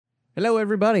Hello,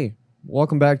 everybody.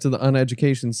 Welcome back to the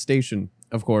Uneducation Station.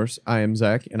 Of course, I am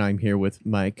Zach, and I'm here with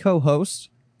my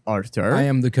co-host, Arthur. I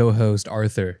am the co-host,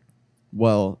 Arthur.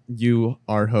 Well, you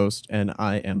are host, and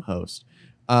I am host.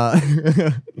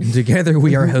 Together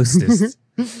we are hostess.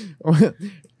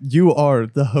 You are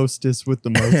the hostess with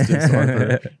the mostest,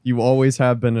 Arthur. You always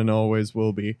have been and always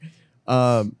will be.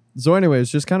 So anyways,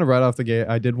 just kind of right off the gate,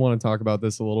 I did want to talk about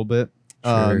this a little bit.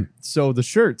 Sure. So the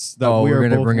shirts that we're going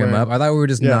to bring wearing, them up. I thought we were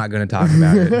just not going to talk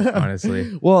about it,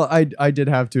 honestly. Well, I did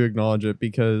have to acknowledge it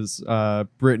because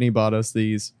Brittany bought us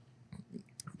these.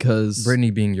 Because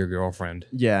Brittany being your girlfriend.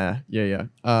 Yeah.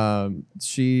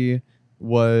 She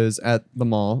was at the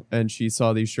mall and she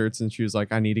saw these shirts and she was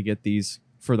like, I need to get these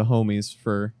for the homies.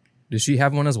 Does she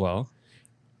have one as well?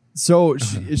 So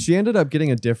she ended up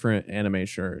getting a different anime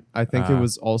shirt. I think it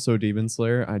was also Demon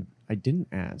Slayer. I didn't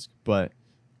ask, but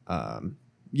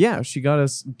yeah, she got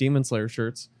us Demon Slayer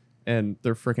shirts and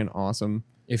they're freaking awesome.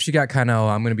 If she got Kano,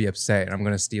 I'm going to be upset and I'm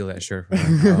going to steal that shirt from her.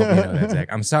 I hope you know that, Zach.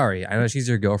 I'm sorry. I know she's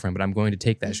your girlfriend, but I'm going to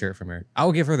take that shirt from her.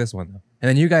 I'll give her this one, though. And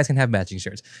then you guys can have matching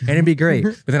shirts. And it'd be great.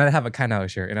 But then I'd have a Kano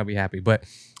shirt and I'll be happy. But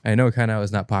I know Kano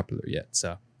is not popular yet.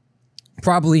 So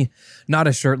probably not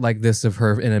a shirt like this of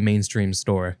her in a mainstream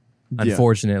store,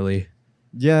 unfortunately.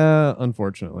 Yeah,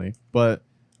 unfortunately. But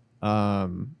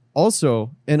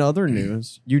also, in other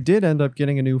news, you did end up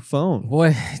getting a new phone.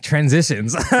 Boy,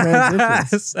 transitions.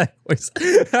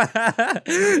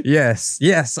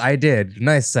 Yes, I did.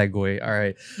 Nice segue. All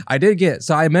right. I did get,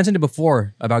 so I mentioned it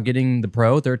before about getting the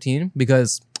Pro 13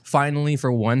 because finally,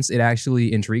 for once, it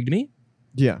actually intrigued me.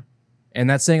 Yeah. And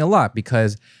that's saying a lot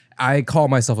because I call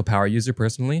myself a power user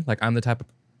personally. Like I'm the type of,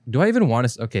 do I even want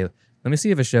to, okay, let me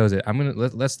see if it shows it. I'm going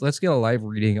to, let's get a live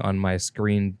reading on my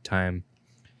screen time.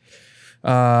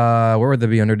 Where would they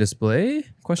be under display?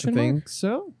 Question mark? I think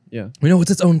so. Yeah. We know it's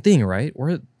its own thing, right?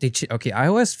 Okay,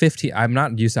 iOS 15. I'm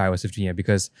not used to iOS 15 yet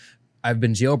because I've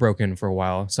been jailbroken for a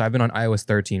while. So I've been on iOS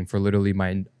 13 for literally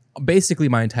basically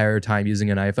my entire time using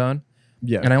an iPhone.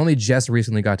 Yeah. And I only just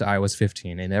recently got to iOS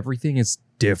 15 and everything is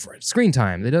different. Screen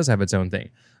time, it does have its own thing.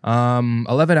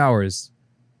 11 hours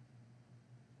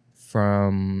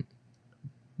from,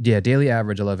 daily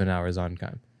average 11 hours on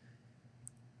time.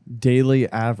 Daily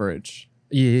average.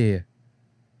 Yeah.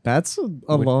 That's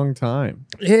a long time.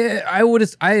 Yeah,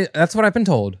 that's what I've been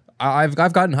told. I've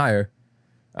gotten higher.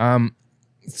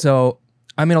 So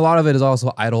I mean a lot of it is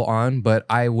also idle on, but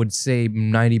I would say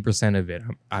 90% of it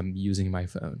I'm using my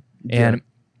phone. Yeah.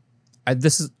 And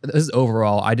this is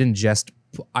overall. I didn't just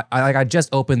I just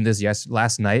opened this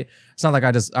last night. It's not like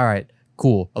I just all right,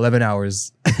 cool, 11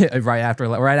 hours right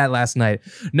at last night.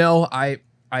 No, I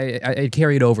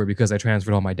carried over because I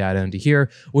transferred all my data into here,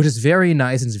 which is very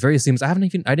nice and it's very seamless. I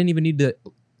didn't even need to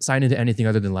sign into anything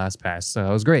other than LastPass, so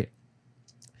it was great.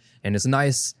 And it's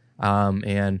nice,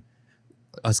 and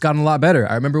it's gotten a lot better.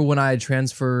 I remember when I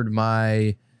transferred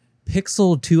my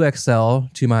Pixel 2 XL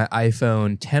to my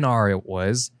iPhone 10R, it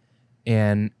was,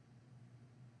 and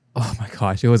oh my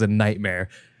gosh, it was a nightmare.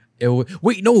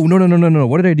 Wait, no.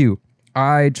 What did I do?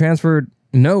 I transferred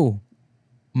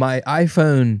my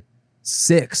iPhone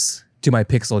 6 to my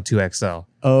Pixel 2 XL.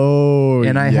 Oh,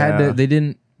 and I had to, they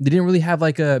didn't really have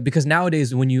because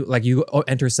nowadays when you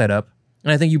enter setup,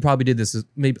 and I think you probably did this,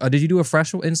 maybe, did you do a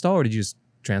fresh install or did you just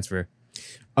transfer?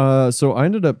 So I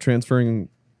ended up transferring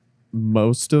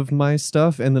most of my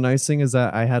stuff. And the nice thing is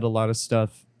that I had a lot of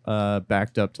stuff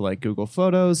backed up to like Google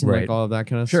Photos and like all of that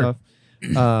kind of stuff.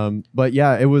 But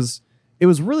yeah, it was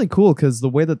really cool because the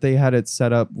way that they had it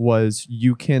set up was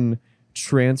you can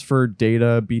transfer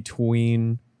data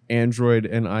between Android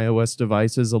and iOS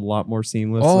devices a lot more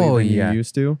seamlessly than you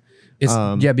used to. It's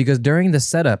because during the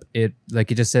setup, it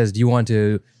just says, do you want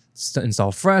to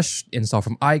install fresh, install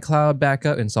from iCloud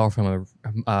backup, install from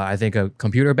I think a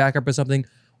computer backup or something,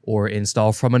 or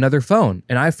install from another phone,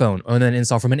 an iPhone, and then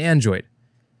install from an Android.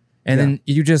 And then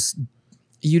you just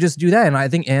do that. And I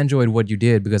think Android, what you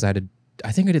did, because I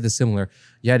think I did this similar,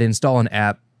 you had to install an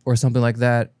app or something like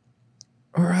that.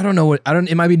 Or I don't know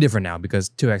it might be different now because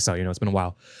 2XL, it's been a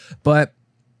while. But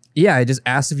yeah, it just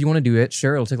asks if you want to do it.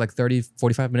 Sure, it'll take like 30,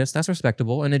 45 minutes. That's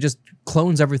respectable. And it just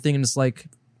clones everything. And it's like,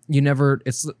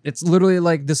 it's literally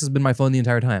like this has been my phone the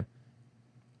entire time.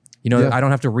 I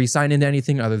don't have to re-sign into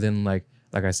anything other than like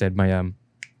I said, my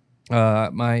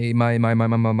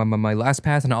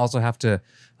LastPass. And I also have to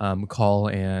call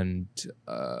and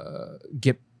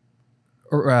get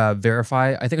or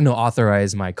verify,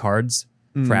 authorize my cards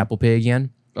for Apple Pay again.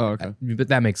 Oh, okay. But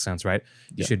that makes sense, right?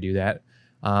 You should do that.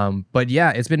 But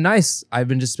yeah, it's been nice. I've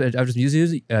just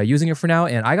using it for now,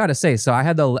 and I gotta say, so I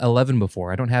had the 11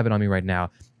 before. I don't have it on me right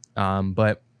now,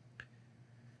 but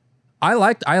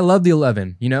I love the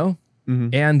 11, you know?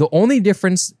 And the only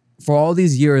difference for all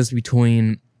these years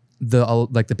between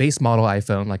the base model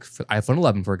iPhone, like iPhone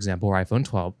 11, for example, or iPhone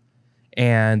 12,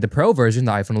 and the Pro version,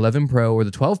 the iPhone 11 Pro or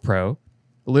the 12 Pro,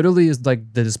 literally is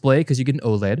like the display, because you get an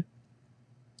OLED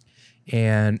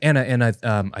and I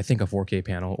think a 4K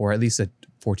panel, or at least a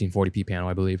 1440p panel,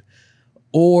 I believe.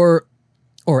 So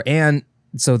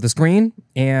the screen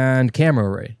and camera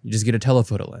array, you just get a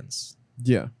telephoto lens.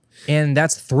 Yeah. And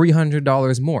that's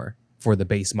 $300 more for the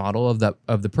base model of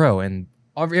the Pro. And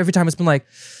every time it's been like,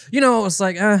 it's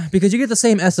like, because you get the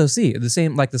same SoC, the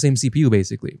same CPU,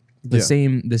 basically, the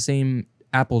same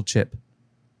Apple chip.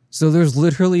 So there's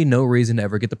literally no reason to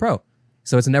ever get the Pro.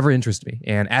 So it's never interested me.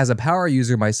 And as a power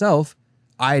user myself,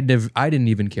 I didn't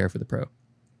even care for the Pro.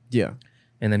 Yeah.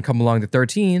 And then come along the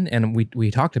 13, and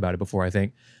we talked about it before, I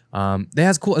think. It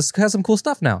has some cool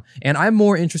stuff now. And I'm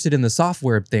more interested in the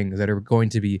software things that are going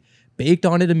to be baked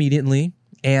on it immediately,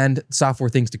 and software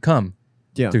things to come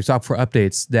through software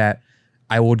updates that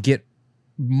I would get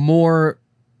more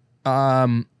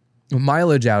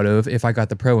mileage out of if I got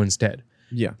the Pro instead.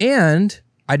 Yeah. And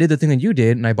I did the thing that you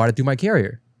did, and I bought it through my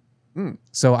carrier.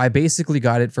 So I basically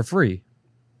got it for free.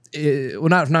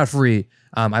 Not free.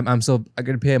 I'm still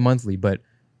going to pay it monthly, but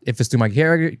if it's through my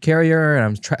carrier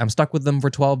and I'm stuck with them for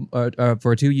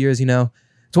 2 years, it's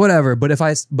whatever. But if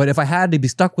I had to be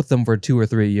stuck with them for 2 or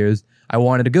 3 years, I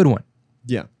wanted a good one.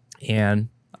 Yeah. And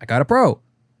I got a Pro.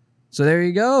 So there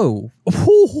you go.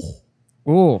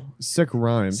 Oh, sick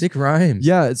rhymes. Sick rhymes.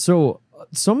 Yeah. So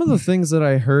some of the things that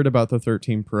I heard about the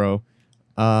 13 Pro,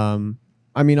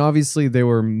 I mean, obviously they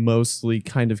were mostly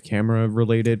kind of camera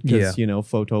related because,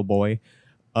 photo boy.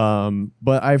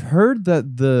 But I've heard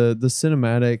that the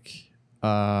cinematic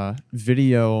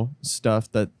video stuff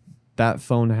that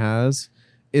phone has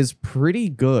is pretty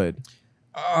good.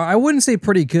 I wouldn't say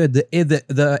pretty good.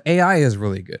 The AI is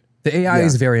really good. The AI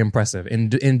is very impressive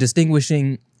in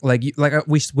distinguishing. We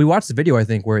watched the video, I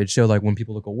think, where it showed like when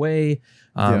people look away,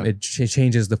 it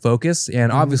changes the focus,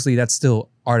 and obviously that's still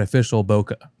artificial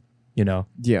bokeh.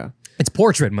 Yeah, it's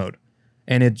portrait mode,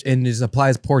 and it just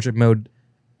applies portrait mode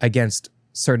against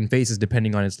certain faces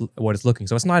depending on what it's looking.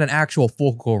 So it's not an actual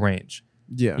focal range.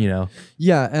 Yeah.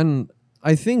 Yeah, and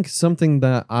I think something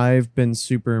that I've been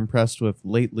super impressed with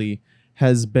lately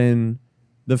has been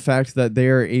the fact that they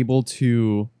are able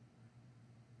to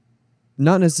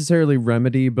not necessarily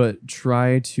remedy, but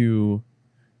try to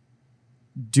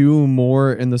do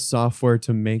more in the software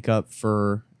to make up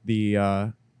for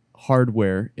the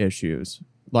hardware issues.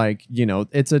 Like,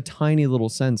 it's a tiny little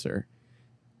sensor.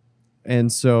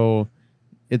 And so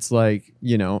it's like,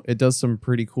 it does some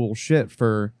pretty cool shit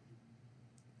for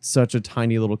such a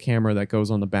tiny little camera that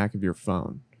goes on the back of your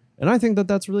phone. And I think that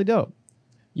that's really dope.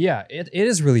 Yeah, it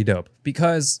is really dope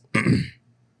because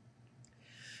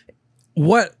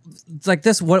what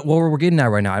we're getting at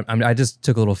right now, I just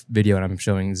took a little video and I'm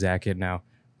showing Zach it now.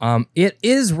 It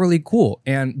is really cool.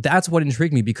 And that's what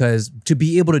intrigued me, because to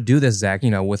be able to do this, Zach,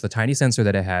 with the tiny sensor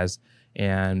that it has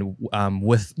and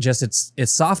with just its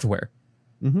software,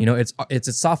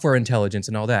 it's software intelligence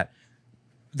and all that.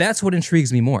 That's what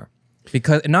intrigues me more,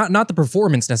 because not the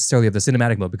performance necessarily of the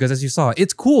cinematic mode, because as you saw,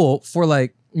 it's cool for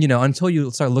like, until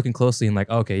you start looking closely and like,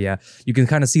 okay, yeah, you can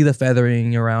kind of see the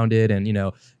feathering around it. And,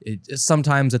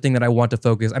 sometimes the thing that I want to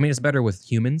focus, I mean, it's better with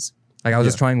humans. Like I was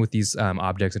just trying with these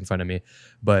objects in front of me,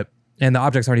 and the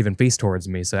objects aren't even faced towards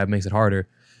me, so that makes it harder.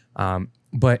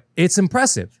 But it's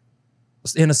impressive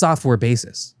in a software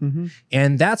basis.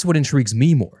 And that's what intrigues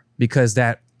me more, because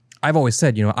that I've always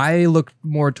said, I look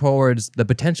more towards the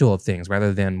potential of things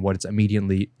rather than what it's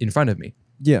immediately in front of me.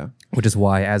 Yeah. Which is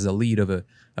why, as a lead of a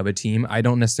team, I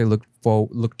don't necessarily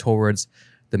look towards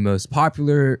the most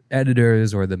popular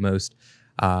editors or the most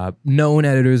known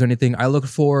editors or anything. I look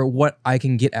for what I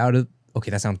can get out of.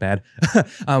 Okay, that sounds bad.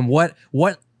 What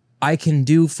I can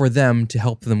do for them to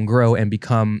help them grow and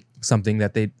become something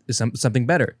that something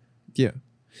better. Yeah.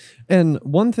 And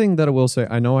one thing that I will say,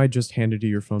 I know I just handed you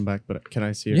your phone back, but can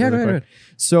I see it? Yeah, really quick?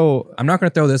 So I'm not going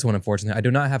to throw this one, unfortunately. I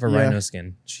do not have a Rhino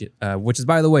skin, which is,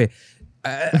 by the way,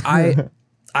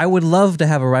 I would love to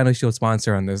have a Rhino Shield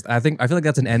sponsor on this. I feel like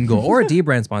that's an end goal, or a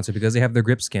D-brand sponsor, because they have their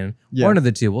grip skin. Yeah. One of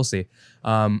the two, we'll see.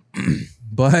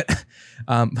 But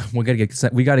we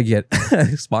gotta get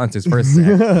sponsors first.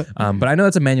 But I know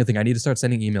that's a manual thing. I need to start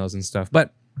sending emails and stuff.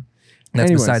 But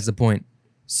that's besides the point.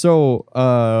 So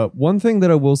one thing that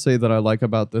I will say that I like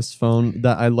about this phone,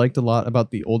 that I liked a lot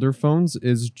about the older phones,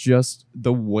 is just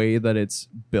the way that it's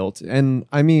built. And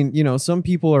I mean, some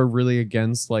people are really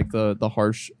against like the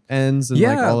harsh ends and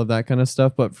like all of that kind of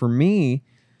stuff. But for me,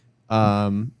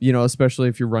 Especially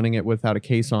if you're running it without a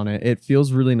case on it. It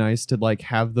feels really nice to like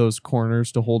have those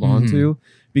corners to hold on to,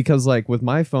 because like with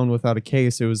my phone without a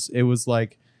case, it was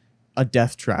like a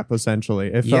death trap essentially.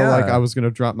 It felt like I was going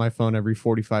to drop my phone every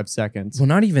 45 seconds. Well,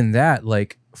 not even that.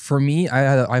 Like for me, I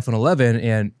had an iPhone 11,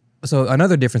 and so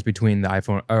another difference between the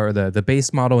iPhone or the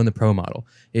base model and the Pro model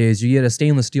is you get a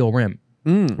stainless steel rim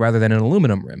rather than an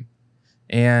aluminum rim.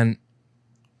 And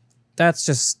that's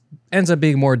just ends up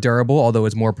being more durable, although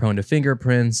it's more prone to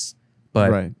fingerprints.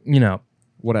 But,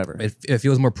 whatever. It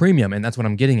feels more premium, and that's what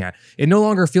I'm getting at. It no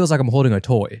longer feels like I'm holding a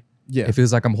toy. Yeah. It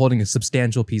feels like I'm holding a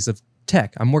substantial piece of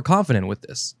tech. I'm more confident with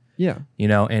this. Yeah.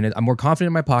 I'm more confident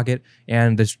in my pocket,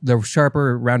 and the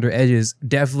sharper, rounder edges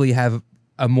definitely have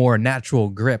a more natural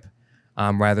grip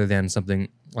rather than something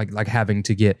like having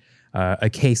to get a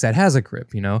case that has a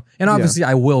grip, And obviously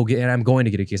I will get, and I'm going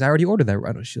to get a case. I already ordered that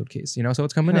Rhino Shield case, so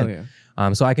it's coming in.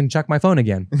 Yeah. So I can chuck my phone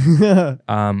again.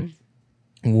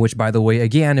 Which, by the way,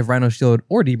 again, if Rhino Shield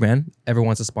or D-Brand ever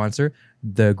wants to sponsor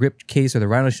the grip case or the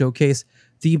Rhino Shield case,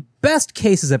 the best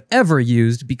cases I've ever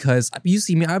used, because you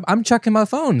see me, I'm chucking my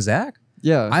phone, Zach.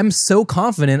 Yeah. I'm so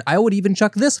confident I would even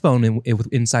chuck this phone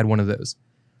inside one of those.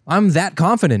 I'm that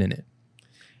confident in it.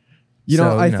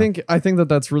 I think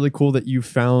that's really cool that you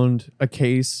found a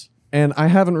case, and I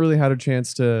haven't really had a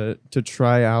chance to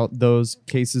try out those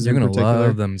cases. You're in gonna particular.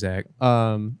 love them, Zach.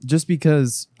 Just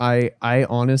because I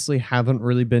honestly haven't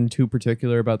really been too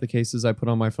particular about the cases I put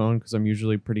on my phone, because I'm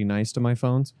usually pretty nice to my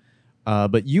phones.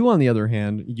 But you, on the other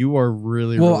hand, you are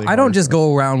really really I don't just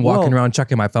go around walking around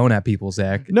chucking my phone at people,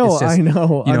 Zach. No, it's just, I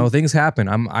know. Things happen.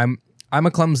 I'm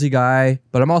a clumsy guy,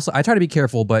 but I try to be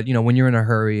careful. But when you're in a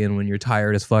hurry and when you're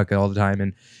tired as fuck all the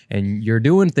time, and you're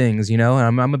doing things, and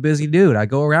I'm a busy dude. I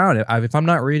go around. If I'm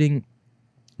not reading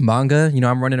manga,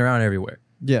 I'm running around everywhere.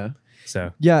 Yeah.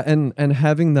 So yeah, and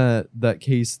having that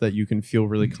case that you can feel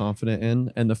really confident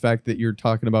in, and the fact that you're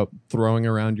talking about throwing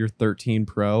around your 13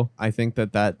 Pro, I think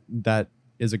that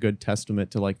is a good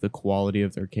testament to like the quality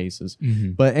of their cases.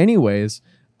 But anyways,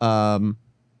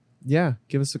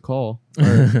 give us a call.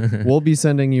 We'll be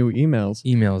sending you emails.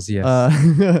 Yes.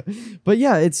 But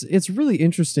yeah, it's really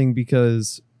interesting,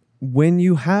 because when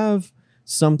you have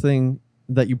something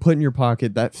that you put in your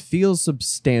pocket that feels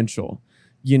substantial,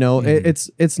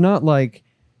 it's not like,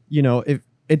 if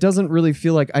it doesn't really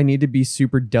feel like I need to be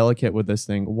super delicate with this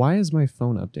thing. Why is my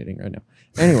phone updating right now?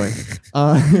 Anyway,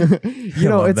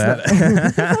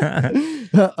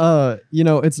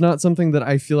 it's not something that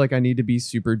I feel like I need to be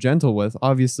super gentle with.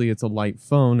 Obviously, it's a light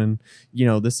phone, and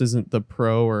this isn't the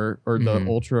Pro or the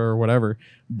Ultra or whatever,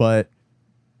 but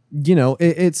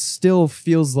it still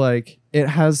feels like it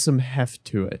has some heft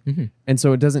to it, and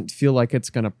so it doesn't feel like it's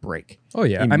gonna break. Oh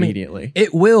yeah, immediately.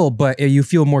 It will, but you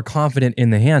feel more confident in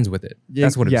the hands with it.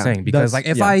 That's what I'm saying. Because like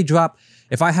if I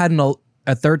had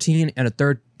a 13 and a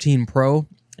 13 Pro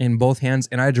in both hands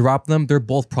and I drop them, they're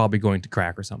both probably going to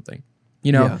crack or something.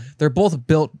 They're both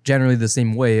built generally the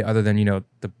same way, other than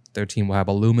the 13 will have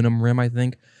aluminum rim, I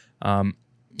think.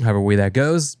 However way that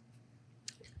goes,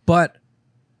 but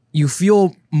you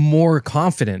feel more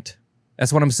confident.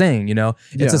 That's what I'm saying.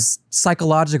 It's a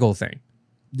psychological thing.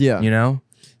 Yeah.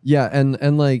 Yeah,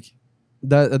 and like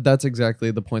that's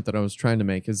exactly the point that I was trying to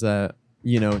make, is that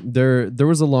there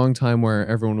was a long time where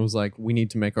everyone was like, we need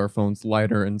to make our phones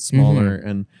lighter and smaller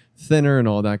and thinner and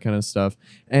all that kind of stuff.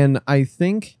 And I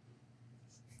think,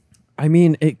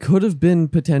 it could have been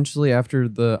potentially after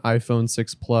the iPhone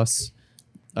 6 Plus,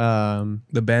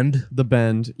 the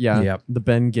bend, yeah, yep. The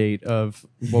bend gate of,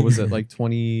 what was it, like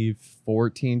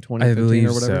 2014, 2015 I believe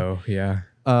or whatever. So, yeah.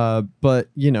 But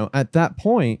at that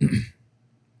point,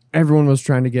 everyone was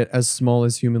trying to get as small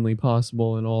as humanly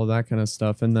possible and all of that kind of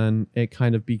stuff, and then it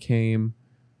kind of became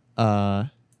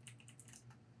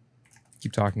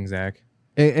keep talking, Zach.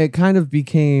 It kind of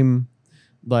became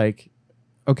like,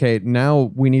 okay,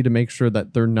 now we need to make sure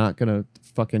that they're not gonna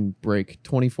fucking break.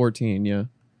 2014, yeah.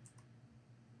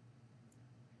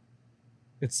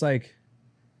 It's like,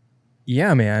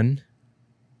 yeah, man.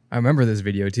 I remember this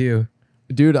video too.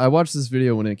 Dude, I watched this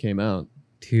video when it came out.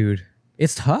 Dude,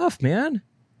 it's tough, man.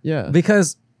 Yeah.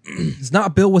 Because it's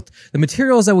not built with the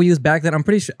materials that we used back then. I'm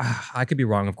pretty sure, I could be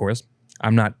wrong, of course.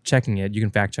 I'm not checking it. You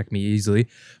can fact check me easily.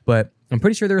 But I'm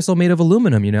pretty sure they're still made of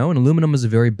aluminum, and aluminum is a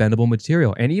very bendable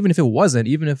material. And even if it wasn't,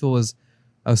 even if it was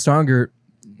a stronger,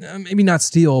 maybe not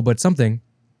steel, but something,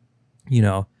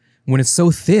 when it's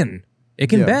so thin, it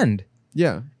can bend.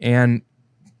 Yeah. And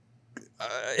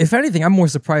if anything, I'm more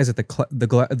surprised that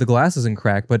the glass isn't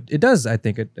cracked, but it does, I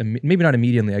think. Maybe not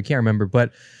immediately. I can't remember.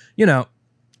 But,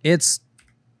 it's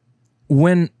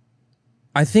when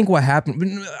I think what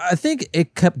happened, I think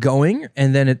it kept going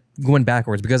and then it went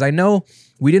backwards because I know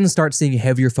we didn't start seeing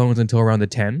heavier phones until around the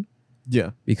 10.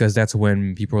 Yeah. Because that's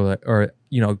when people are like, or,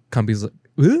 you know, companies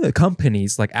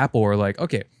like Apple are like,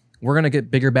 okay, we're going to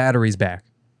get bigger batteries back,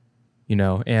 you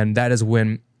know, and that is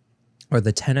when, or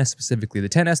the 10S specifically, the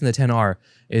 10S and the 10R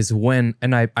is when,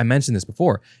 and I mentioned this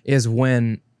before, is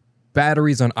when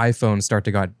batteries on iPhones start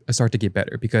to get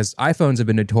better because iPhones have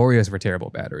been notorious for terrible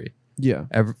battery. Yeah.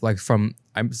 Like from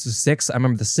I'm 6, I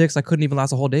remember the 6, I couldn't even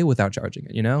last a whole day without charging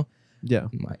it, you know? Yeah.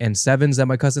 And 7s that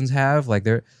my cousins have, like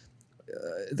they're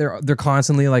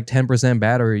constantly like 10%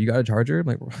 battery. You got a charger? I'm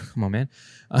like, come on, man.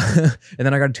 And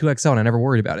then I got a 2XL and I never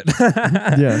worried about it.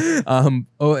 Yeah.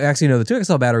 Oh, actually, no, the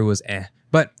 2XL battery was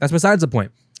but that's besides the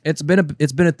point. It's been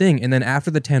a thing. And then after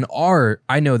the 10R,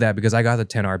 I know that because I got the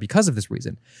 10R because of this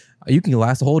reason. You can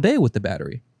last a whole day with the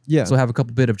battery. Yeah. So have a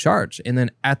couple bit of charge. And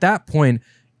then at that point,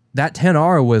 that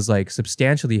 10R was like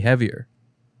substantially heavier.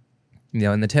 You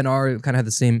know, and the 10R kind of had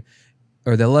the same,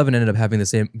 or the 11 ended up having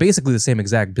basically the same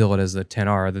exact build as the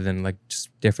 10R, other than like just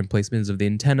different placements of the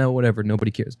antenna, whatever. Nobody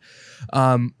cares.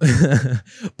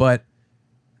 But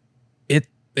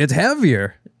it's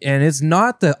heavier, and it's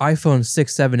not the iPhone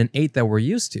 6, 7, and 8 that we're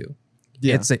used to.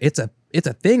 Yeah. It's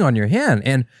a thing on your hand,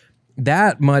 and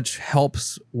that much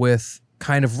helps with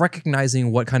kind of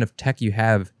recognizing what kind of tech you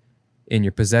have in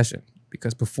your possession.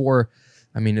 Because before,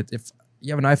 I mean, if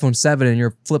you have an iPhone 7 and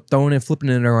you're flipping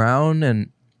it around, and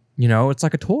you know, it's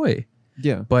like a toy.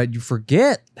 Yeah. But you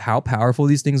forget how powerful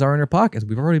these things are in your pockets.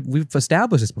 We've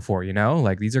established this before, you know?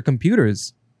 Like these are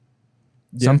computers.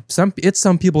 Yeah. It's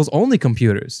some people's only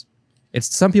computers.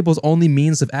 It's some people's only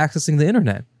means of accessing the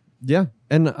internet. Yeah.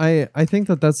 And I think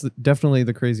that's definitely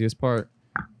the craziest part.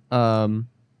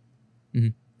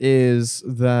 Is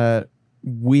that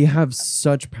we have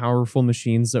such powerful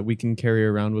machines that we can carry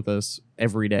around with us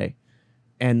every day.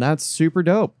 And that's super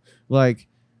dope. Like,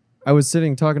 I was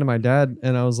sitting talking to my dad,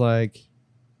 and I was like,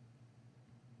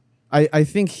 I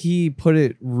think he put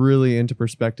it really into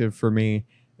perspective for me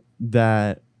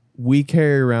that we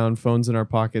carry around phones in our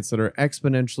pockets that are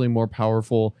exponentially more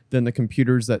powerful than the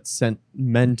computers that sent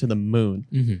men to the moon.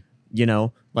 Mm-hmm. You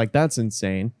know, like that's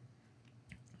insane.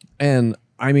 And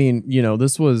I mean, you know,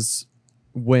 this was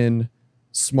when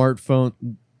smartphones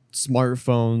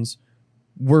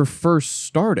were first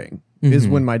starting. Mm-hmm. Is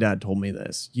when my dad told me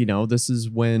this. You know, this is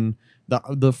when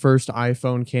the first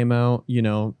iPhone came out. You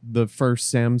know, the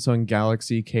first Samsung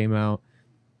Galaxy came out.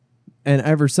 And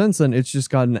ever since then, it's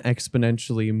just gotten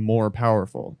exponentially more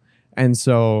powerful. And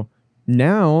so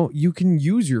now you can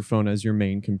use your phone as your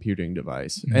main computing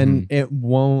device. Mm-hmm. And it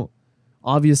won't...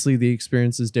 Obviously, the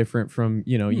experience is different from,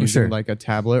 you know, using like a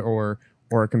tablet or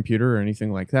a computer or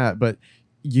anything like that. But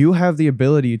you have the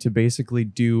ability to basically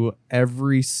do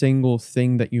every single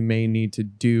thing that you may need to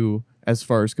do as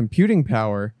far as computing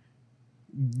power.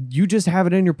 You just have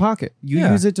it in your pocket. You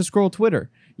use it to scroll Twitter,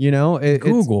 you know,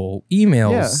 Google,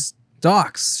 emails,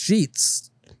 docs, sheets.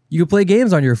 You can play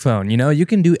games on your phone. You know, you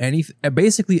can do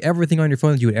basically everything on your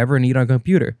phone that you would ever need on a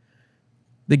computer.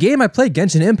 The game I play,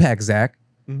 Genshin Impact, Zach,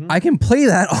 I can play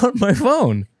that on my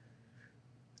phone.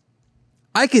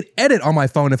 I could edit on my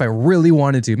phone if I really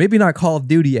wanted to. Maybe not Call of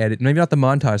Duty edit, maybe not the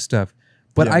montage stuff,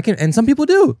 but I can. And some people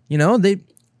do. You know, they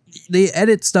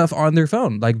edit stuff on their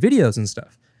phone, like videos and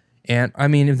stuff. And I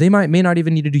mean, if they may not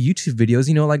even need to do YouTube videos,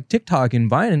 you know, like TikTok and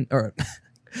Vine, or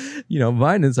you know,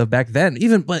 Vine and stuff back then.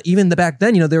 Even back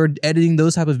then, you know, they were editing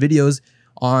those type of videos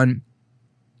on.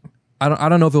 I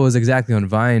don't know if it was exactly on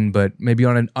Vine, but maybe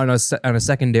on a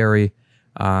secondary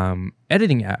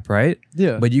editing app, right?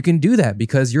 Yeah. But you can do that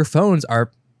because your phones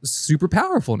are super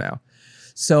powerful now.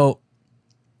 So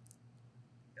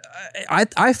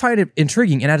I find it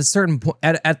intriguing. And at a certain point,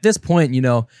 at this point, you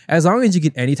know, as long as you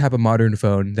get any type of modern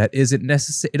phone that isn't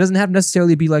necessary, it doesn't have to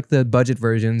necessarily be like the budget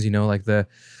versions, you know, like the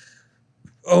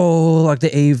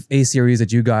A series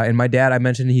that you got. And my dad, I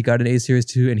mentioned he got an A series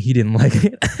too, and he didn't like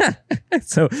it.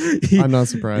 So I'm not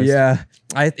surprised. Yeah.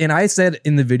 I said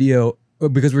in the video,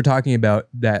 because we're talking about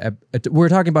that, we're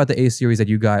talking about the A series that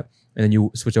you got, and then you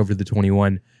switch over to the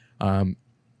 21,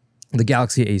 the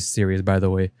Galaxy A series, by the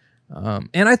way.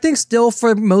 And I think still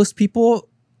for most people,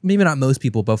 maybe not most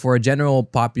people, but for a general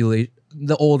population,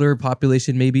 the older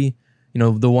population, maybe, you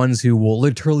know, the ones who will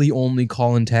literally only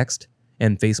call and text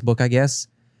and Facebook, I guess.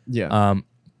 Yeah.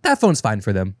 That phone's fine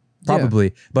for them, probably.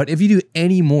 Yeah. But if you do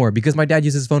any more, because my dad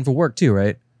uses his phone for work too,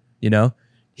 right? You know?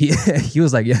 He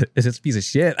was like, yeah, it's a piece of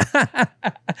shit.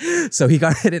 So he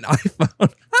got an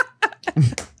iPhone.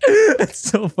 It's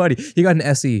so funny. He got an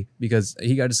SE because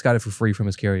just got it for free from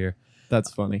his carrier.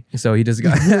 That's funny. So he just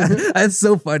got that's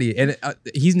so funny. And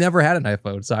he's never had an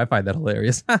iPhone, so I find that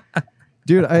hilarious.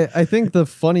 Dude, I think the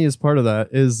funniest part of that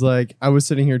is like I was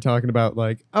sitting here talking about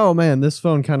like, oh man, this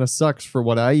phone kind of sucks for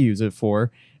what I use it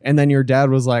for. And then your dad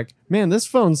was like, man, this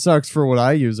phone sucks for what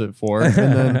I use it for. And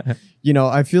then,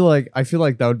 I feel like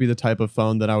that would be the type of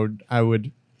phone that I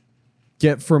would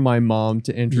get for my mom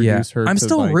to introduce her I'm to.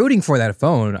 Still like, rooting for that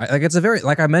phone. It's a very,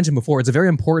 like I mentioned before, it's a very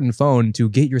important phone to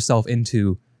get yourself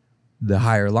into the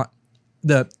higher line,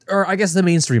 or I guess the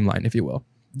mainstream line, if you will.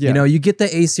 Yeah. You get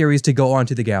the A series to go on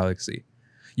to the Galaxy.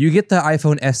 You get the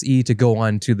iPhone SE to go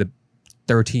on to the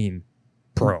 13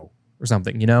 Pro or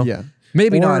something, Yeah.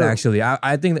 Maybe not actually.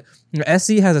 I think that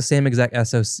SE has the same exact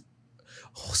SoC.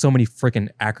 Oh, so many freaking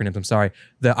acronyms. I'm sorry.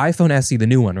 The iPhone SE, the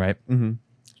new one, right?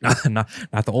 Mm-hmm.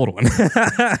 not the old one.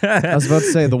 I was about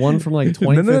to say the one from like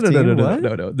 2015.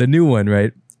 No. The new one,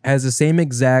 right, has the same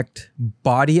exact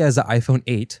body as the iPhone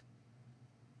 8.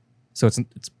 So it's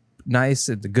nice.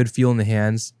 It's a good feel in the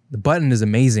hands. The button is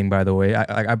amazing, by the way.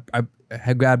 I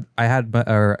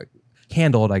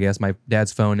handled, I guess, my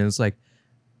dad's phone, and it's like,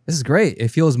 this is great. It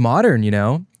feels modern, It's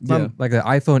not like the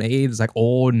iPhone 8 is like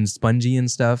old and spongy and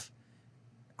stuff.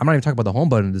 I'm not even talking about the home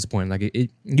button at this point. Like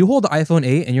you hold the iPhone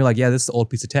 8 and you're like, yeah, this is an old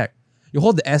piece of tech. You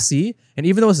hold the SE, and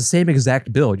even though it's the same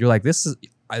exact build, you're like,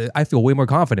 I feel way more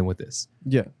confident with this.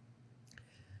 Yeah.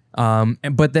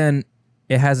 But then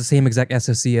it has the same exact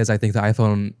SoC as I think the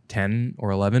iPhone 10 or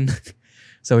 11.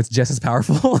 So it's just as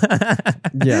powerful.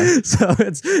 Yeah. So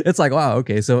it's like, wow,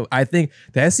 okay. So I think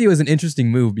the SE was an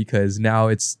interesting move because now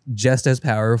it's just as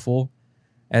powerful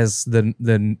as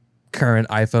the current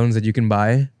iPhones that you can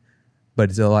buy, but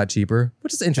it's a lot cheaper,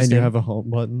 which is interesting. And you have a home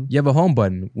button. You have a home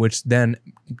button, which then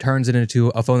turns it into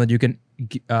a phone that you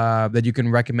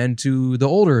can recommend to the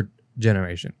older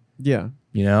generation. Yeah.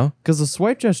 Because the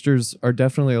swipe gestures are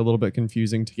definitely a little bit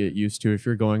confusing to get used to if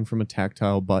you're going from a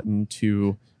tactile button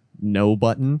to no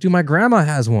button. Dude, my grandma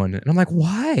has one, and I'm like,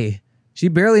 why? She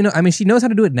barely know. I mean, she knows how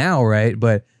to do it now, right?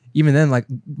 But even then, like,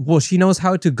 well, she knows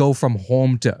how to go from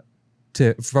home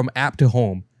from app to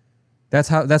home.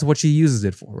 That's what she uses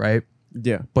it for, right?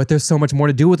 Yeah. But there's so much more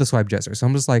to do with the swipe gesture. So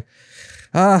I'm just like,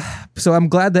 so I'm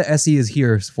glad the SE is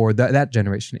here for that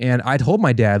generation. And I told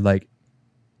my dad, like,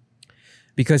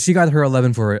 because she got her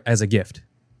 11 as a gift,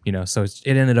 so it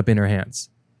ended up in her hands.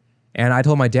 And I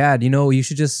told my dad, you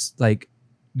should just like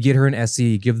get her an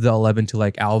SE, give the 11 to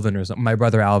like Alvin or something, my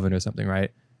brother Alvin or something,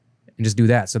 right? And just do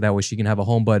that. So that way she can have a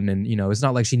home button. And, it's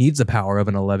not like she needs the power of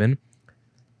an 11.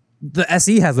 The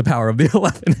SE has the power of the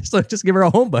 11. So just give her a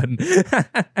home button.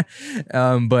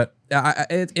 But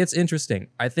it's interesting.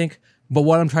 I think, but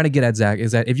what I'm trying to get at, Zach,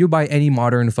 is that if you buy any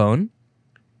modern phone,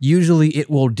 usually it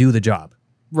will do the job.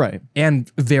 Right.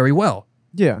 And very well.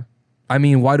 Yeah. I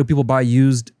mean, why do people buy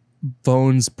used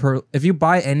phones if you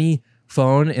buy any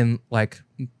phone in like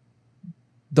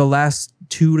the last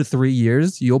 2 to 3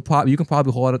 years, you can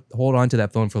probably hold on to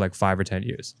that phone for like 5 or 10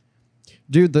 years.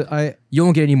 Dude, you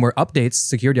won't get any more updates,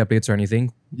 security updates or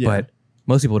anything, but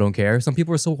most people don't care. Some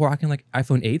people are still rocking like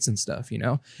iPhone 8s and stuff,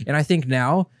 And I think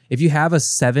now, if you have a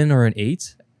 7 or an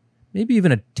 8, maybe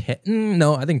even a 10,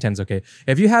 no, I think 10's okay.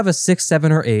 If you have a 6,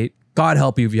 7, or 8, God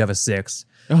help you if you have a 6.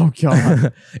 Oh,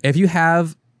 God. If you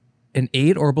have an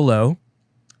 8 or below,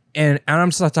 and I'm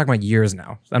just talking about years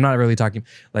now. I'm not really talking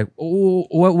like,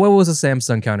 what was the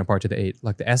Samsung counterpart to the 8?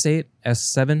 Like the S8,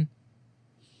 S7?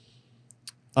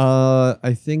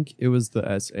 I think it was the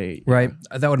S8. Right?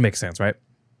 Yeah. That would make sense, right?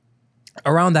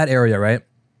 Around that area, right?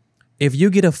 If you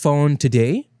get a phone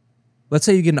today, let's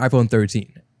say you get an iPhone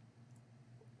 13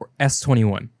 or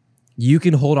S21, you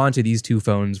can hold on to these two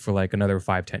phones for like another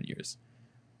 5-10 years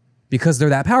because they're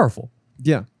that powerful.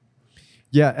 Yeah.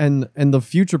 Yeah, and the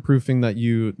future proofing that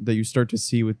you start to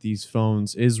see with these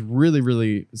phones is really,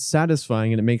 really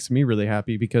satisfying, and it makes me really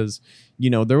happy because,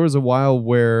 there was a while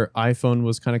where iPhone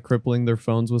was kind of crippling their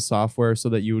phones with software so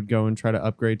that you would go and try to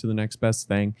upgrade to the next best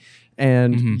thing.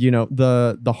 And,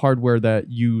 the hardware that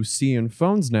you see in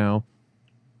phones now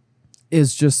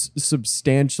is just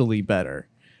substantially better.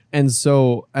 And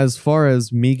so as far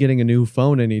as me getting a new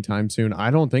phone anytime soon,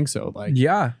 I don't think so. Like,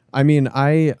 yeah. I mean,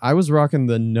 I was rocking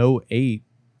the Note 8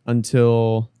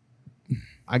 until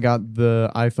I got the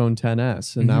iPhone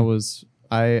XS, and that was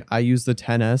I used the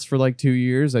XS for like 2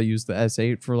 years. I used the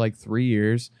S8 for like 3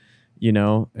 years,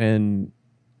 and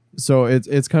so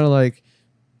it's kind of like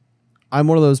I'm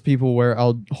one of those people where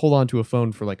I'll hold on to a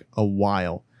phone for like a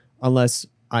while unless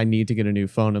I need to get a new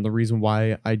phone. And the reason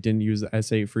why I didn't use the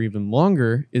S8 for even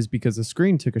longer is because the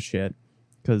screen took a shit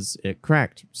because it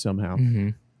cracked somehow.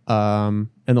 And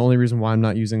the only reason why I'm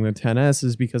not using the 10s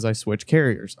is because I switched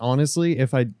carriers. Honestly,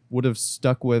 if I would have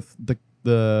stuck with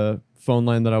the phone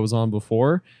line that I was on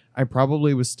before, I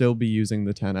probably would still be using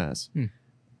the 10s.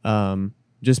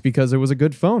 Just because it was a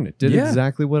good phone. It did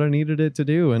exactly what I needed it to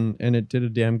do, and it did a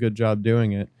damn good job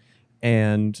doing it.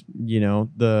 And, you know,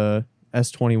 the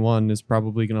S21 is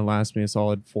probably going to last me a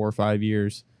solid 4 or 5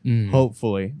 years.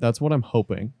 Hopefully. That's what I'm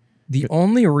hoping. The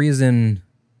only reason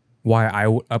why I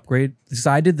would upgrade is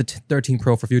I did the 13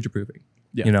 Pro for future proofing.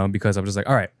 You know, because I'm just like,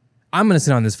 all right, I'm going to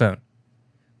sit on this phone.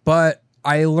 But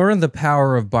I learned the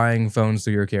power of buying phones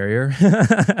through your carrier.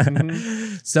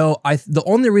 So the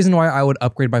only reason why I would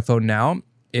upgrade my phone now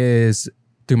is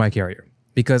through my carrier,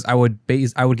 because I would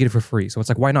get it for free. So it's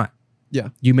like, why not? Yeah.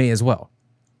 You may as well.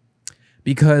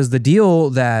 Because the deal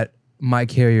that my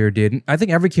carrier did, I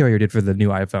think every carrier did for the new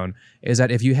iPhone, is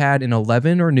that if you had an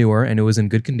 11 or newer and it was in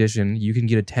good condition, you can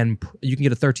get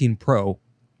a 13 Pro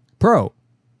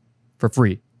for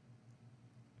free.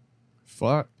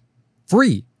 Fuck.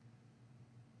 Free.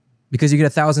 Because you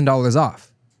get $1,000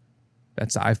 off.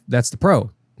 That's the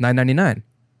Pro, $999.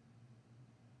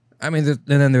 I mean, and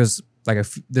then there's like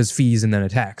there's fees and then a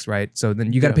tax, right? So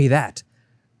then you got to pay that.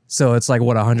 So it's like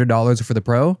what, $100 for the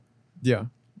Pro? Yeah.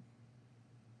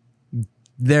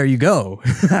 There you go.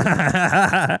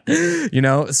 You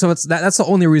know, so that's the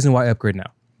only reason why I upgrade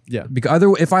now. Yeah. Because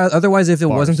otherwise if it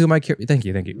wasn't through my carrier, thank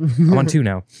you. I'm on 2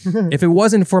 now. If it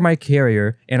wasn't for my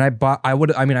carrier and I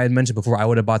had mentioned before, I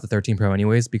would have bought the 13 Pro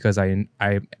anyways because I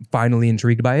finally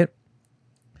intrigued by it.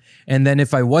 And then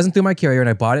if I wasn't through my carrier and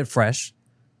I bought it fresh,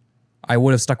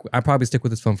 I'd probably stick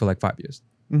with this phone for like 5 years.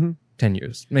 10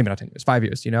 years, maybe not 10 years, 5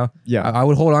 years, you know? Yeah. I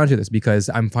would hold on to this because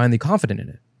I'm finally confident in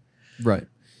it. Right.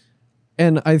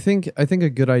 And I think a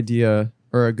good idea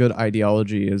or a good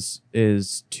ideology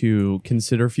is to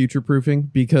consider future proofing,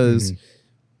 because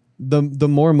the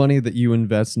more money that you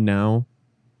invest now,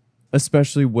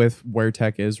 especially with where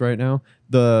tech is right now,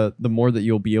 the more that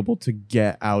you'll be able to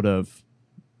get out of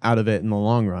it in the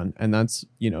long run. And that's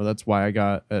why I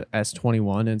got a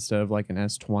S21 instead of like an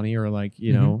S20 or like,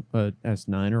 you know, a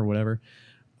S9 or whatever.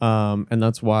 And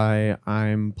that's why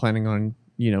I'm planning on,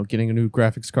 you know, getting a new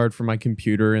graphics card for my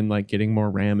computer and like getting more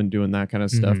RAM and doing that kind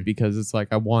of stuff, because it's like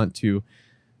I want to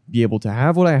be able to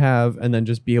have what I have and then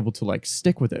just be able to like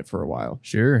stick with it for a while.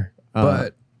 Sure.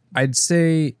 But I'd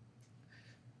say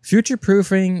future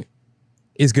proofing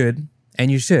is good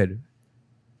and you should.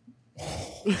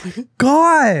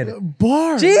 God,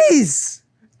 Bar. Jeez.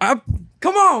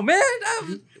 Come on,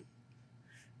 man.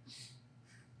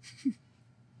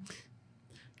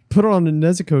 Put on a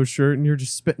Nezuko shirt and you're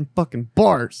just spitting fucking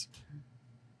bars.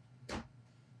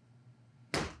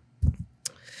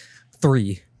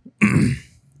 3.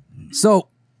 So,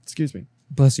 excuse me.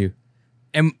 Bless you.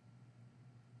 And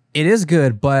it is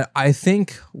good, but I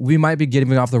think we might be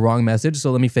giving off the wrong message,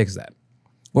 so let me fix that.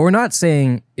 What we're not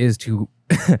saying is to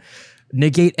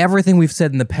negate everything we've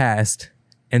said in the past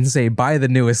and say, buy the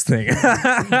newest thing.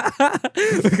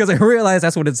 Because I realize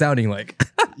that's what it's sounding like.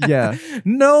 Yeah.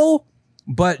 No,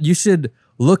 but you should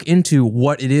look into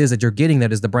what it is that you're getting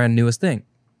that is the brand newest thing.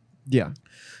 Yeah.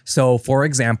 So, for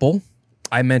example,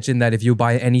 I mentioned that if you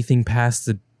buy anything past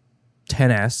the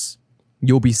 10S,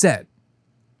 you'll be set.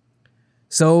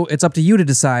 So, it's up to you to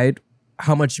decide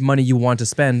how much money you want to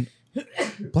spend.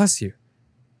 Bless you.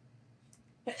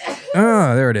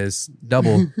 Ah, there it is.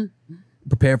 Double.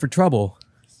 Prepare for trouble.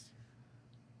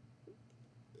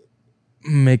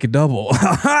 Make it double.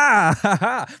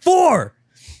 4!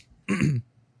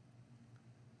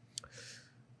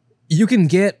 You can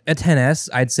get a 10S,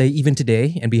 I'd say, even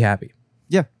today and be happy.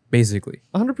 Yeah. Basically.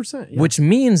 100%. Yeah. Which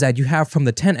means that you have from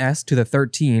the 10S to the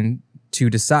 13 to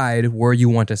decide where you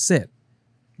want to sit.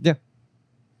 Yeah.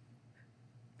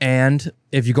 And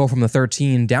if you go from the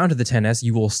 13 down to the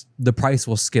 10S, the price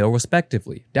will scale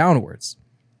respectively downwards.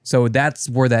 So that's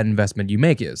where that investment you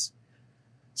make is.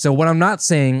 So what I'm not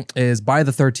saying is buy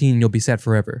the 13, you'll be set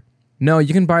forever. No,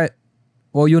 you can buy it.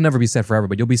 Well, you'll never be set forever,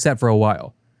 but you'll be set for a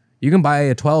while. You can buy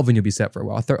a 12 and you'll be set for a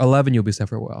while. 11, you'll be set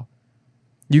for a while.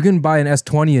 You can buy an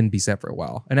S20 and be set for a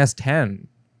while. An S10.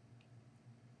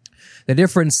 The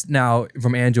difference now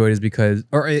from Android is because,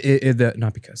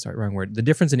 wrong word. The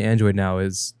difference in Android now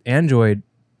is Android,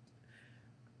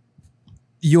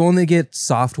 you only get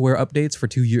software updates for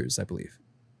 2 years, I believe.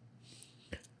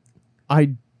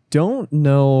 I don't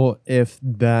know if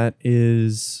that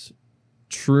is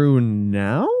true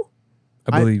now.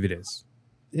 I believe it is.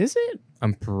 Is it?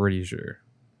 I'm pretty sure.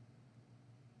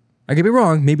 I could be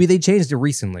wrong. Maybe they changed it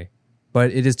recently.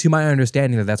 But it is to my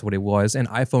understanding that that's what it was. And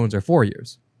iPhones are 4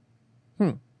 years.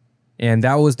 And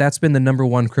that's been the number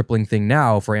one crippling thing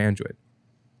now for Android.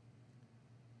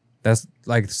 That's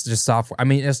like it's just software. I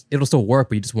mean, it'll still work,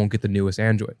 but you just won't get the newest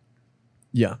Android.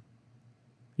 Yeah.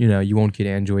 You know, you won't get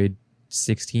Android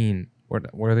 16. What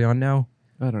are they on now?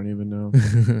 I don't even know.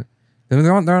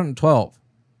 They're on 12.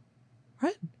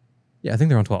 Right? Yeah, I think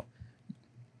they're on 12.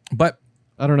 But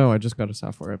I don't know. I just got a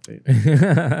software update.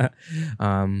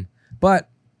 But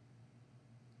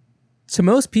to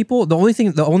most people,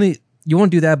 you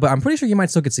won't do that, but I'm pretty sure you might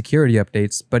still get security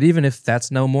updates. But even if that's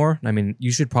no more, I mean,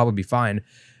 you should probably be fine.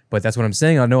 But that's what I'm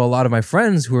saying. I know a lot of my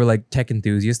friends who are like tech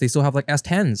enthusiasts, they still have like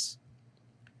S10s.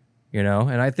 You know,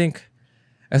 and I think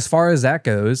as far as that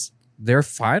goes, they're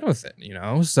fine with it, you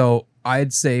know? So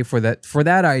I'd say for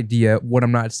that idea, what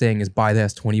I'm not saying is buy the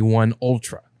S21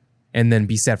 Ultra and then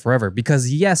be set forever. Because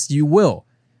yes, you will.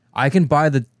 I can buy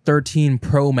the 13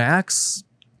 Pro Max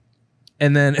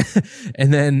and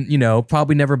then, you know,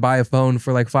 probably never buy a phone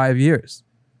for like 5 years.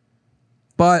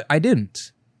 But I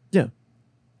didn't. Yeah.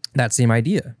 That same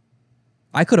idea.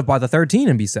 I could have bought the 13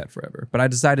 and be set forever, but I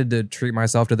decided to treat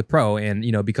myself to the Pro. And,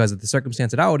 you know, because of the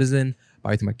circumstance that I was in,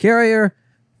 buy through my carrier,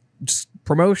 just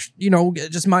promotion, you know,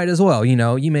 just might as well, you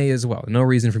know, you may as well. No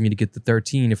reason for me to get the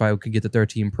 13 if I could get the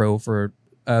 13 Pro for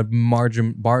a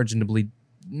marginally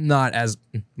not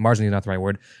the right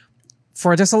word,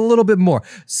 for just a little bit more.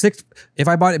 If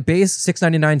I bought it base,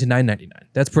 $699 to $999.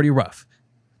 That's pretty rough.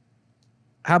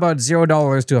 How about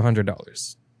 $0 to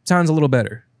 $100? Sounds a little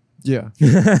better. Yeah.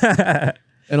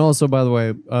 And also, by the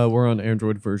way, we're on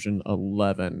Android version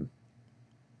 11.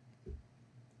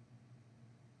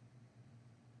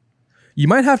 You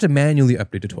might have to manually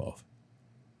update to 12.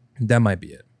 That might be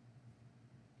it.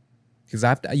 Because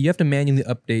you have to manually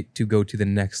update to go to the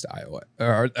next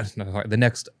the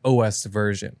next OS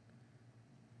version.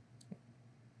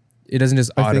 It doesn't just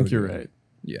auto. I think you're right.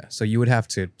 Yeah, so you would have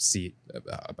to see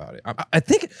about it. I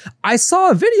think I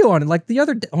saw a video on it like the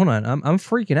other day. Hold on, I'm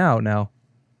freaking out now.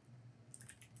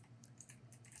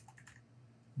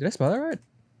 Did I spell that right?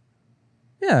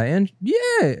 Yeah, and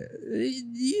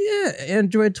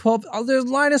Android 12. Oh, there's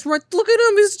Linus right. Look at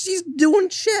him. He's doing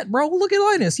shit, bro. Look at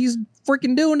Linus. He's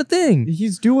freaking doing the thing.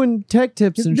 He's doing tech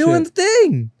tips and shit. He's doing the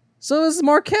thing. So is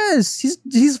Marquez.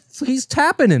 He's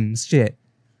tapping and shit.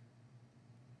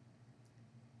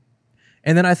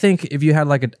 And then I think if you had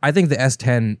I think the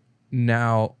S10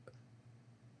 now,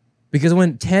 because it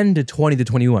went 10 to 20 to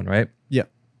 21, right? Yeah.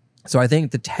 So I think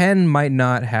the 10 might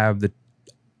not have the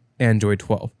Android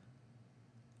 12,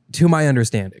 to my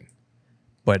understanding.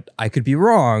 But I could be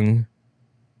wrong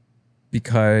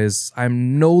because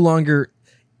I'm no longer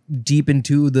deep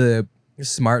into the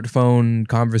smartphone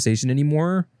conversation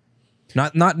anymore.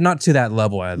 Not to that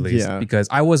level, at least, because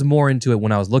I was more into it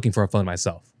when I was looking for a phone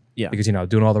myself. Yeah. Because, you know,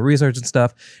 doing all the research and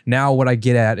stuff. Now what I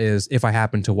get at is if I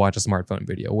happen to watch a smartphone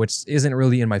video, which isn't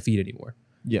really in my feed anymore.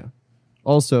 Yeah.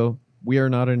 Also, we are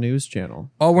not a news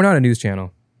channel. Oh, we're not a news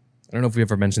channel. I don't know if we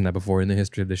ever mentioned that before in the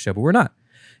history of this show, but we're not.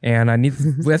 And I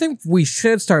think we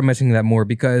should start mentioning that more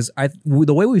because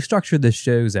the way we've structured this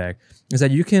show, Zach, is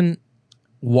that you can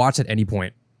watch at any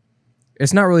point.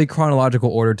 It's not really chronological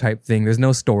order type thing. There's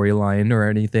no storyline or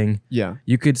anything. Yeah.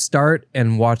 You could start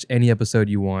and watch any episode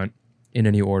you want in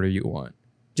any order you want,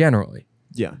 generally.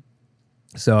 Yeah.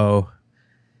 So,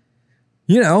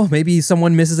 you know, maybe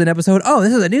someone misses an episode. Oh,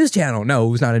 this is a news channel.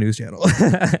 No, it's not a news channel.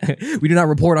 We do not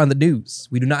report on the news.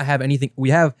 We do not have anything. We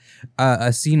have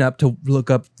a scene up to look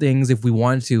up things if we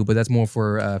want to, but that's more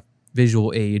for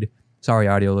visual aid. Sorry,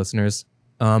 audio listeners.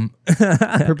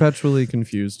 Perpetually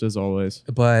confused as always.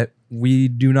 But we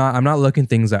do not. I'm not looking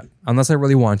things up unless I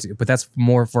really want to. But that's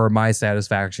more for my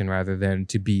satisfaction rather than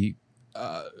to be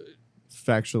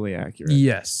factually accurate.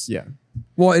 Yes. Yeah.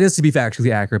 Well, it is to be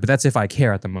factually accurate, but that's if I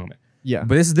care at the moment. Yeah.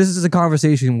 But this is a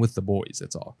conversation with the boys.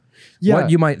 That's all. Yeah. What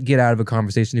you might get out of a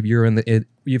conversation if you're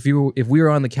if we were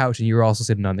on the couch and you were also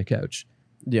sitting on the couch.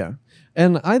 Yeah.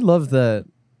 And I love that.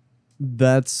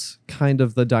 That's kind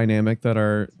of the dynamic that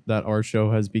our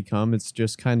show has become. It's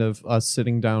just kind of us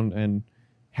sitting down and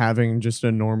having just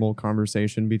a normal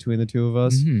conversation between the two of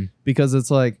us, because it's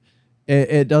like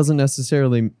it doesn't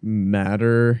necessarily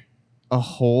matter a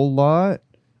whole lot.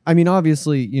 I mean,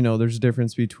 obviously, you know, there's a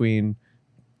difference between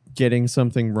getting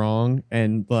something wrong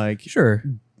and like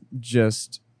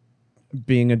just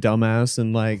being a dumbass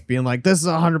and like being like, this is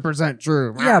 100%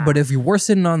 true. Yeah, but if we're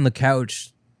sitting on the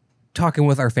couch talking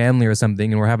with our family or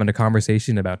something and we're having a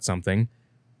conversation about something,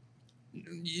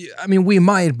 I mean, we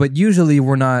might, but usually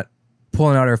we're not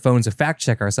pulling out our phones to fact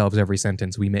check ourselves every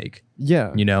sentence we make.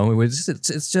 Yeah. You know,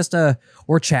 it's just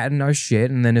we're chatting our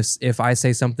shit. And then if I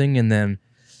say something and then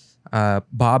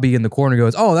Bobby in the corner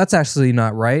goes, oh, that's actually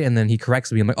not right. And then he corrects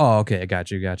me. I'm like, oh, okay, I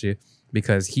got you.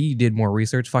 Because he did more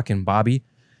research. Fucking Bobby.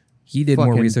 He did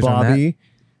more research on that.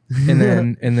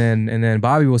 And then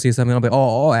Bobby will say something. I'll be like,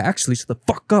 oh, actually, shut the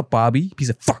fuck up, Bobby. Piece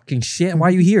of fucking shit. Why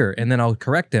are you here? And then I'll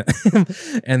correct him.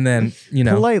 And then,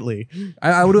 politely.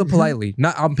 I will do it politely.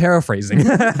 I'm paraphrasing.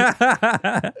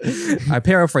 I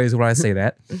paraphrase when I say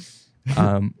that.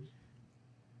 And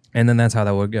then that's how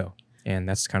that would go. And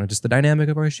that's kind of just the dynamic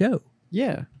of our show.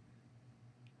 Yeah.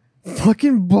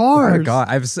 Fucking bars. Oh my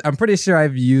God. I'm pretty sure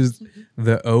I've used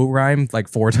the O rhyme like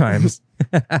 4 times.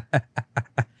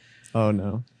 Oh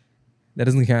no. That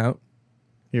doesn't count.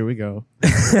 Here we go.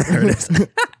 There it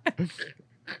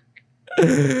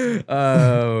is.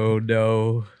 Oh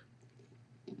no.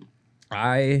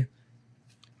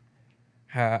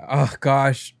 Oh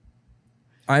gosh.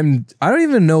 I don't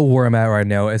even know where I'm at right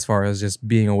now as far as just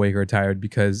being awake or tired,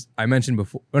 because I mentioned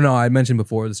before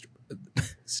the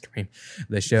stream,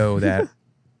 the show that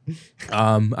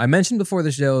I mentioned before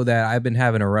the show that I've been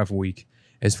having a rough week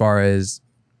as far as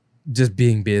just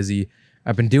being busy.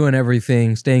 I've been doing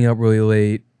everything, staying up really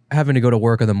late, having to go to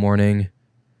work in the morning.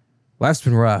 Life's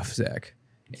been rough, Zach.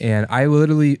 And I was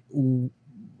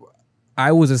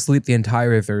asleep the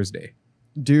entire Thursday.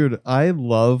 Dude, I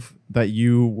love that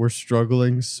you were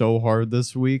struggling so hard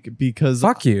this week because...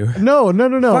 Fuck you. No.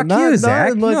 Fuck you,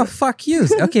 Zach. Like... No, fuck you.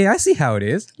 Okay, I see how it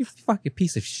is. You fucking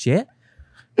piece of shit.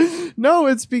 No,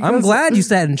 it's because... I'm glad you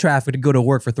sat in traffic to go to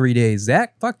work for 3 days,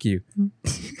 Zach. Fuck you.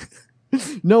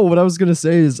 No, what I was gonna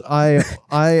say is I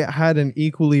had an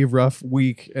equally rough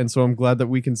week, and so I'm glad that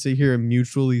we can sit here and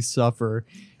mutually suffer,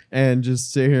 and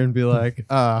just sit here and be like,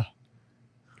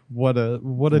 what a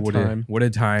time, what a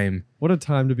time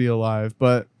to be alive.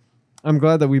 But I'm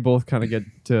glad that we both kind of get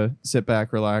to sit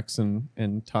back, relax,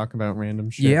 and talk about random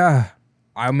shit. Yeah,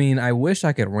 I mean, I wish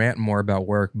I could rant more about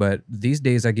work, but these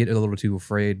days I get a little too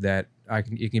afraid that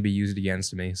it can be used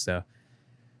against me. So,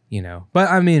 but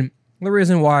I mean. The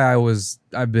reason why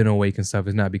I've been awake and stuff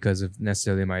is not because of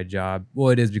necessarily my job.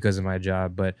 Well, it is because of my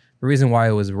job, but the reason why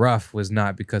it was rough was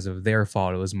not because of their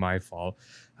fault. It was my fault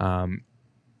for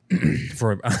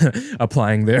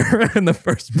applying there in the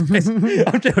first place.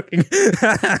 I'm joking.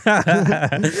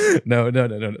 No.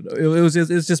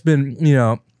 It's just been,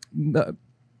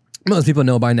 most people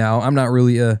know by now, I'm not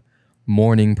really a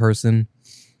morning person,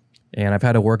 and I've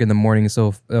had to work in the morning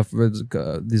for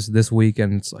this week,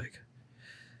 and it's like,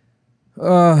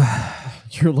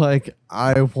 you're like,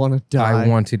 I want to die. I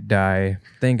want to die.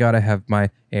 Thank God I have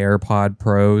my AirPod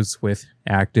Pros with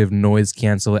active noise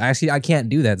cancel. Actually, I can't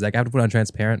do that. It's like I have to put on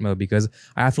transparent mode because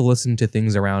I have to listen to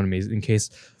things around me in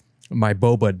case my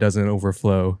boba doesn't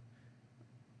overflow.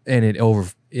 And it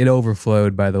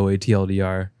overflowed, by the way,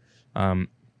 TLDR. I'm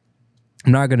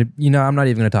not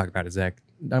even gonna talk about it, Zach.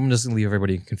 I'm just gonna leave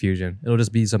everybody in confusion. It'll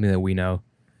just be something that we know.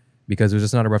 Because it was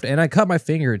just not a rough day. And I cut my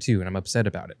finger too, and I'm upset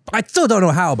about it. I still don't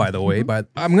know how, by the way, but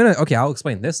I'll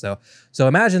explain this though. So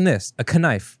imagine this, a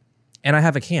knife, and I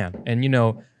have a can. And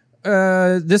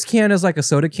this can is like a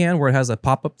soda can where it has a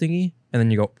pop-up thingy, and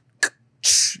then you go,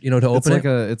 to open it.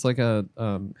 It's like a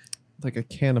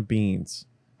can of beans.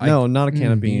 No, not a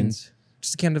can of beans.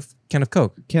 Just a can of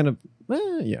Coke. Yeah.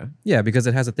 Yeah, because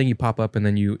it has a thing you pop up, and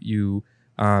then you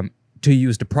to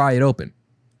use to pry it open.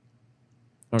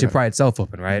 Okay. To pry itself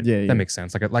open, right? Yeah. That makes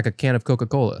sense. Like a can of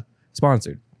Coca-Cola,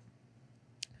 sponsored.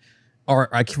 Or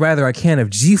rather, a can of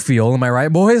G Fuel. Am I right,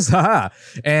 boys? Haha.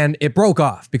 And it broke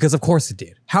off because, of course, it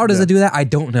did. How does it do that? I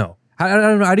don't know. I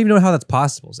don't know. I didn't even know how that's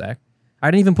possible, Zach.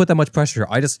 I didn't even put that much pressure.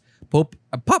 I just pop,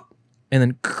 and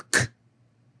then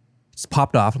just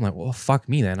popped off. I'm like, well, fuck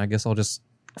me then. I guess I'll just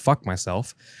fuck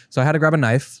myself. So I had to grab a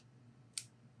knife,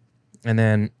 and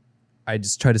then I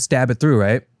just tried to stab it through,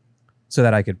 right, so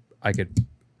that I could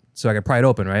pry it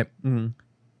open, right? Mm-hmm.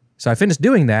 So I finished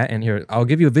doing that, and here, I'll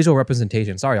give you a visual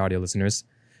representation. Sorry, audio listeners.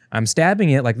 I'm stabbing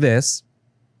it like this.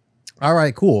 All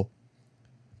right, cool.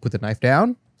 Put the knife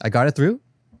down. I got it through.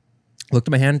 Looked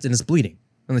at my hands, and it's bleeding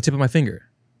on the tip of my finger.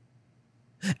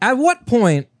 At what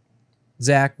point,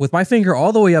 Zach, with my finger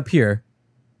all the way up here,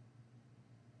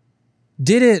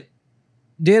 did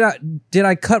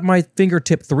I cut my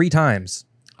fingertip 3 times?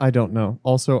 I don't know.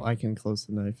 Also, I can close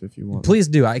the knife if you want. Please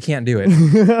do. I can't do it.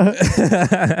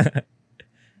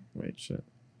 Wait, shit.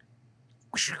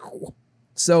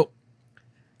 So,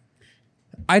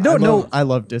 I don't know. I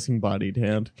love disembodied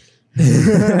hand.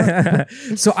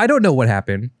 So, I don't know what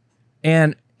happened.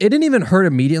 And it didn't even hurt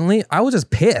immediately. I was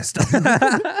just pissed.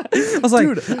 I was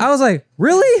like,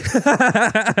 really?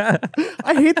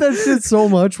 I hate that shit so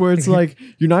much where it's like,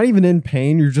 you're not even in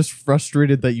pain. You're just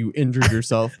frustrated that you injured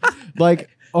yourself. Like,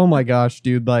 oh my gosh,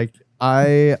 dude. Like,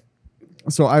 I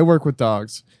work with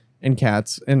dogs, and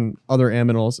cats and other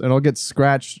animals, and I'll get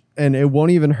scratched and it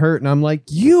won't even hurt, and I'm like,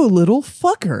 you little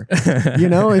fucker. You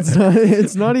know,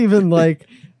 it's not even like,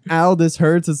 ow, this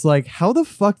hurts. It's like, how the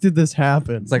fuck did this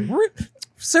happen? It's like,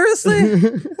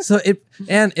 seriously? So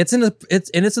it's in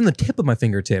the tip of my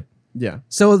fingertip. Yeah.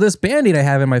 So this Band-Aid I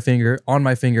have on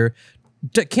my finger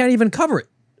can't even cover it.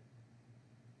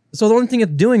 So the only thing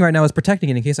it's doing right now is protecting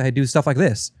it in case I do stuff like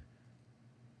this.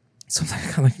 So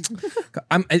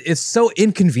it's so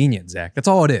inconvenient, Zach. That's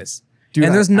all it is. Dude,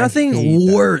 and there's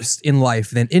nothing worse in life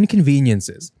than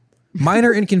inconveniences.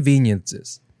 Minor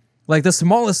inconveniences. Like the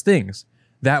smallest things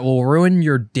that will ruin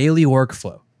your daily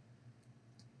workflow.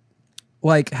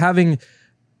 Like having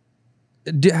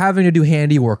to do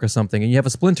handiwork or something and you have a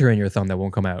splinter in your thumb that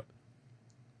won't come out.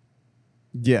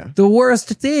 Yeah. The worst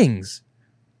things.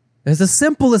 It's the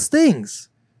simplest things.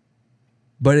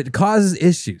 But it causes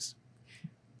issues.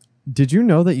 Did you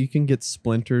know that you can get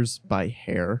splinters by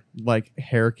hair? Like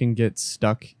hair can get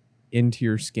stuck into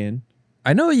your skin?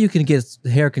 I know hair can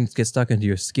get stuck into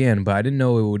your skin, but I didn't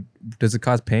know does it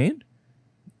cause pain?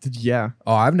 Yeah.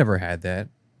 Oh, I've never had that.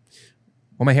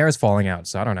 Well, my hair is falling out,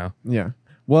 so I don't know. Yeah.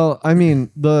 Well, I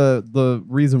mean, the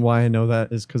reason why I know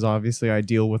that is because obviously I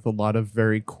deal with a lot of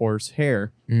very coarse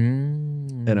hair.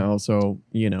 And also,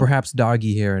 perhaps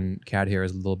doggy hair and cat hair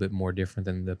is a little bit more different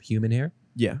than the human hair.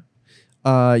 Yeah.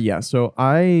 So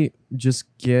I just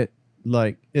get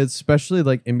like, especially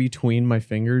like in between my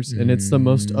fingers, and it's the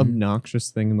most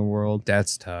obnoxious thing in the world.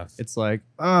 That's tough. It's like,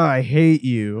 I hate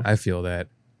you. I feel that.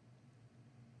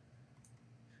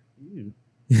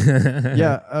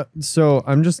 Yeah. So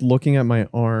I'm just looking at my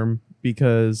arm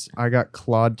because I got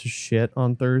clawed to shit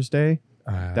on Thursday.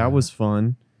 That was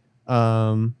fun.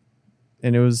 And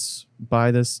it was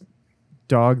by this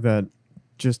dog that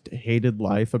just hated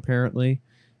life apparently.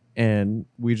 And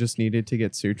we just needed to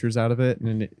get sutures out of it,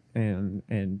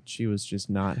 and she was just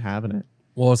not having it.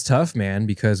 Well, it's tough, man,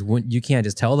 because you can't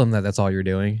just tell them that that's all you're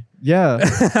doing. Yeah,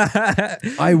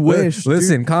 I wish.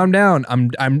 Listen, calm down.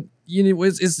 I'm I'm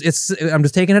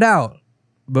just taking it out,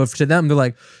 but to them, they're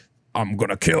like, I'm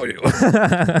gonna kill you.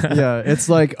 Yeah, it's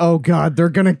like, oh god, they're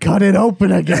gonna cut it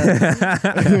open again.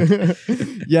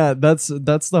 Yeah, that's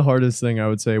the hardest thing I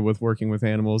would say with working with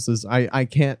animals is I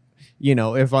can't,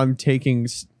 if I'm taking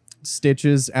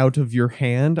stitches out of your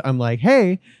hand, I'm like,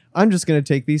 hey, I'm just gonna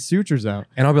take these sutures out,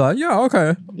 and I'll be like, yeah,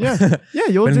 okay, yeah.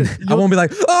 I won't be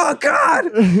like, oh god,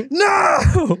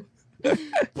 no,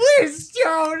 please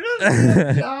don't.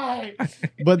 Die.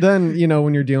 But then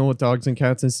when you're dealing with dogs and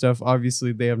cats and stuff,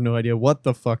 obviously they have no idea what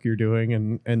the fuck you're doing,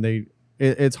 and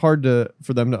it's hard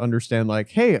for them to understand, like,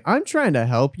 hey, I'm trying to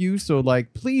help you, so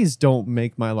like, please don't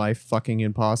make my life fucking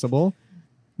impossible.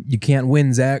 You can't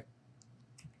win, Zach.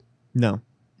 No.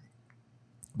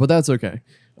 But that's okay.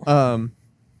 As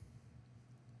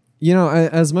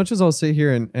much as I'll sit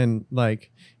here and like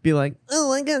be like,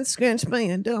 oh, I got scratched by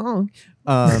a dog.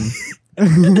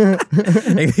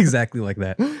 Exactly like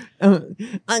that.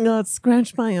 I got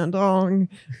scratched by a dog.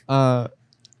 I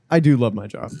do love my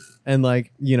job, and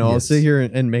like yes. I'll sit here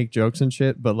and make jokes and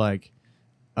shit, but like,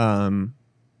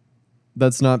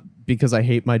 that's not because I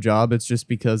hate my job. It's just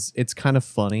because it's kind of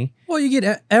funny. Well, you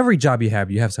get every job you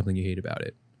have something you hate about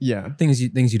it. Yeah. Things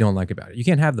you don't like about it. You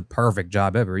can't have the perfect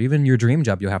job ever. Even your dream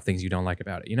job, you'll have things you don't like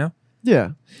about it,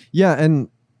 Yeah. Yeah. And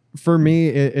for me,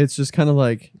 it's just kind of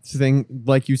like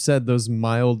like you said, those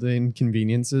mild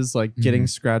inconveniences, like getting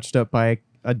scratched up by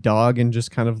a dog and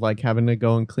just kind of like having to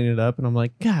go and clean it up. And I'm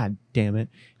like, God damn it,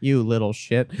 you little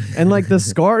shit. And like the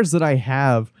scars that I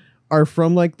have are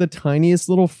from like the tiniest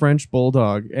little French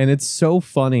bulldog. And it's so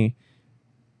funny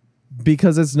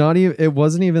because it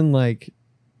wasn't even like,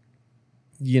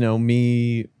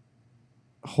 me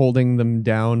holding them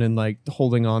down and like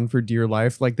holding on for dear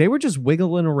life. Like they were just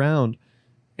wiggling around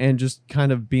and just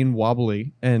kind of being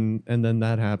wobbly. And then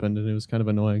that happened and it was kind of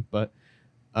annoying. But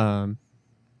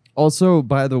also,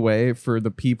 by the way, for the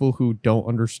people who don't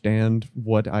understand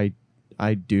what I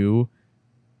do,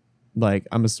 like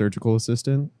I'm a surgical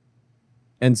assistant.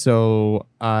 And so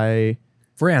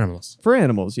for animals,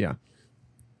 yeah.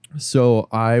 So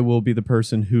I will be the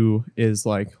person who is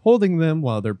like holding them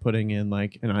while they're putting in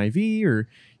like an IV or,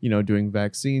 doing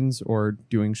vaccines or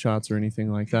doing shots or anything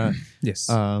like that. Yes.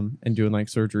 And doing like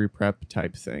surgery prep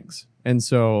type things. And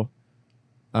so,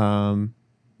 we're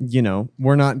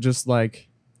not just like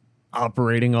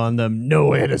operating on them.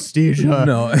 No anesthesia.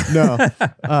 No.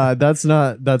 That's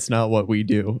not what we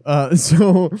do.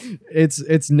 So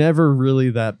it's never really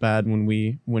that bad when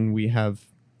we have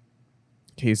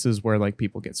cases where like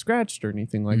people get scratched or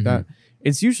anything like that.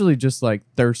 It's usually just like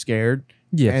they're scared.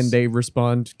 Yes. And they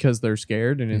respond because they're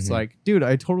scared. And it's like, dude,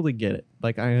 I totally get it.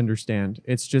 Like, I understand.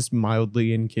 It's just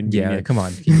mildly inconvenient. Yeah, come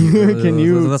on. Can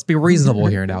you let's be reasonable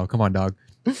here now. Come on, dog.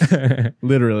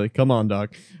 Literally, come on,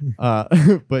 dog.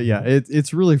 But yeah,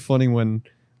 it's really funny when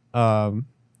I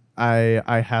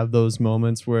have those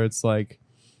moments where it's like,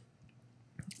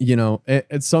 you know,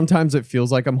 sometimes it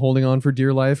feels like I'm holding on for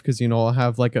dear life because, you know, I'll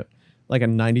have like a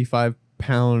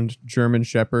 95-pound German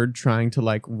Shepherd trying to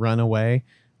like run away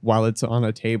while it's on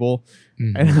a table.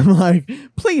 And I'm like,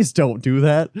 please don't do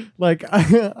that. Like,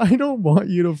 I don't want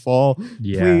you to fall.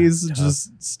 Yeah, please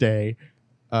just stay.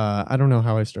 I don't know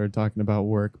how I started talking about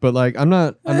work, but like,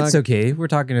 That's okay. We're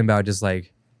talking about just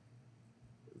like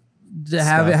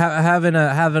having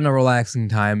a relaxing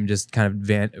time, just kind of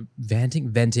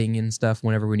venting and stuff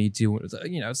whenever we need to.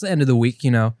 You know, it's the end of the week,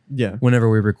 you know. Yeah. Whenever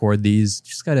we record these,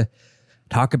 just gotta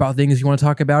talk about things if you want to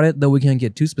talk about it, though we can't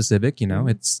get too specific, you know.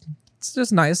 It's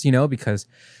just nice, you know, because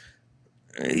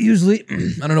usually,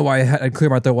 I don't know why I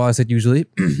clear my throat while I said usually.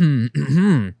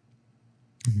 You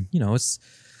know,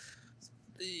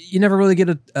 you never really get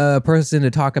a person to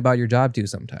talk about your job to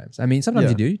sometimes. I mean, sometimes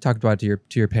you do. You talk about it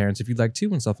to your parents if you'd like to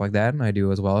and stuff like that, and I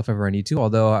do as well if ever I need to.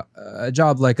 Although a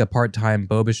job like a part-time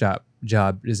boba shop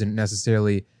job doesn't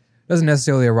necessarily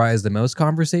arise the most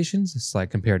conversations. It's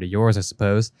like compared to yours, I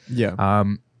suppose. Yeah.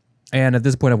 And at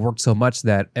this point, I've worked so much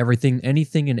that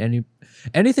anything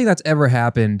that's ever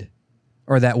happened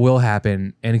or that will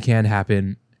happen and can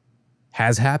happen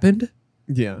has happened.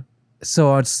 Yeah.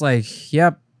 So it's like,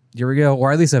 yep, here we go.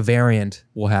 Or at least a variant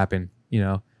will happen, you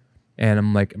know? And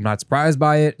I'm like, I'm not surprised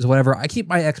by it. So whatever. I keep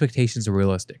my expectations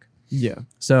realistic. Yeah.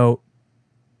 So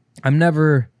I'm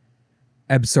never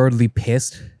absurdly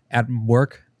pissed at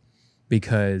work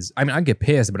because, I mean, I'd get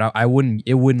pissed, but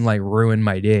it wouldn't like ruin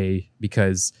my day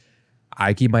because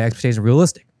I keep my expectations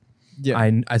realistic.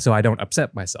 Yeah. So I don't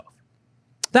upset myself.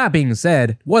 That being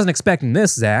said, wasn't expecting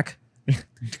this, Zach.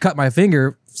 To cut my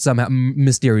finger somehow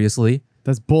mysteriously.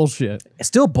 That's bullshit. It's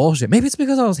still bullshit. Maybe it's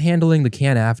because I was handling the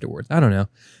can afterwards. I don't know.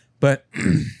 But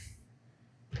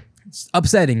it's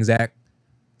upsetting, Zach.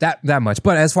 That much.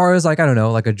 But as far as like, I don't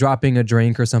know, like dropping a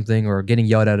drink or something or getting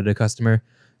yelled at a customer,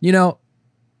 you know,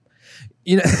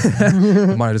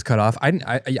 monitor's cut off. I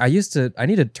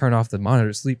need to turn off the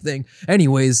monitor sleep thing.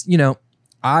 Anyways, you know,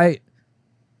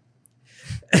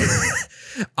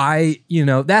 you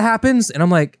know, that happens and I'm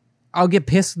like, I'll get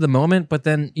pissed at the moment, but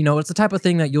then, you know, it's the type of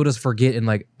thing that you'll just forget in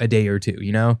like a day or two,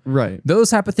 you know? Right. Those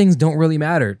type of things don't really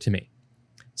matter to me.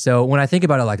 So when I think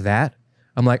about it like that,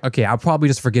 I'm like, okay, I'll probably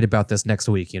just forget about this next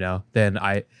week, you know? Then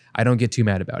I don't get too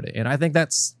mad about it. And I think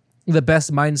that's the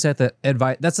best mindset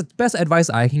that's the best advice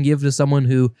I can give to someone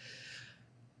who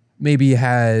maybe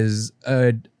has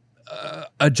a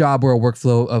job or a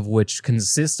workflow of which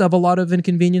consists of a lot of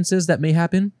inconveniences that may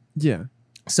happen. Yeah.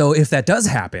 So if that does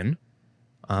happen,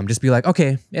 just be like,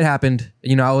 okay, it happened.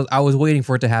 You know, I was waiting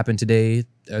for it to happen today,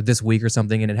 this week or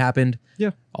something, and it happened.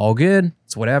 Yeah. All good.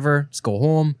 It's whatever. Just go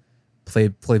home, play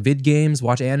vid games,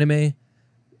 watch anime,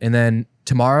 and then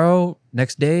tomorrow,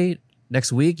 next day,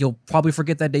 next week, you'll probably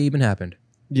forget that day even happened.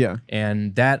 Yeah.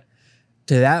 And that's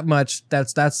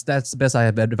the best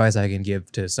advice I can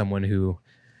give to someone who,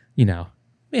 you know,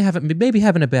 maybe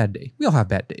having a bad day. We all have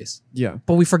bad days. Yeah.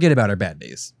 But we forget about our bad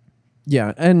days.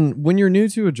 Yeah. And when you're new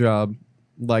to a job,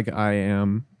 like I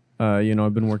am, you know,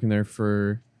 I've been working there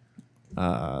for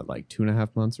like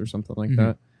 2.5 months or something like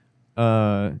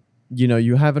that. You know,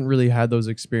 you haven't really had those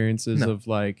experiences of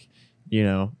like, you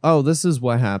know, oh, this is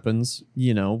what happens,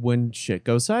 you know, when shit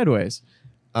goes sideways.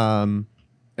 And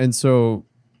so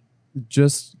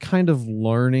just kind of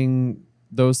learning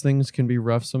those things can be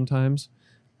rough sometimes,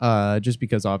 just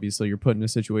because obviously you're put in a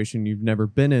situation you've never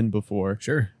been in before.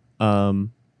 Sure.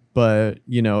 But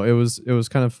you know, it was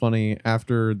kind of funny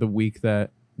after the week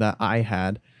that I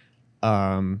had,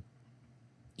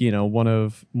 you know, one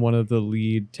of the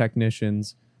lead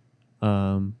technicians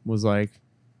was like,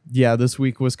 yeah, this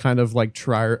week was kind of like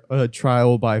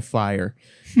trial by fire.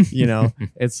 You know,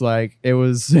 it's like it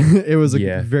was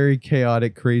a very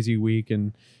chaotic, crazy week,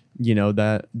 and you know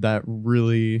that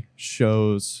really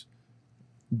shows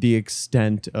the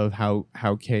extent of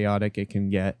how chaotic it can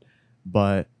get.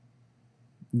 But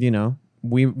you know,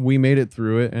 we made it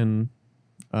through it, and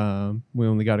we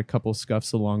only got a couple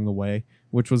scuffs along the way,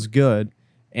 which was good.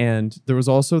 And there was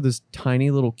also this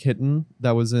tiny little kitten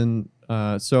that was in.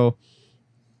 So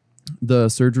the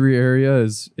surgery area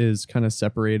is kind of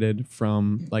separated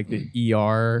from like the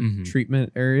ER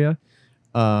treatment area,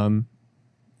 and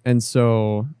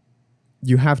so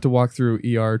you have to walk through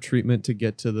ER treatment to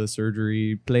get to the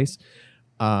surgery place.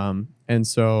 And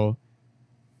so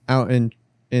out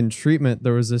in treatment,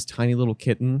 there was this tiny little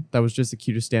kitten that was just the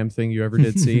cutest damn thing you ever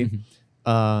did see.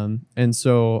 And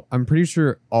so I'm pretty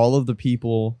sure all of the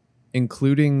people,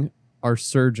 including our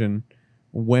surgeon,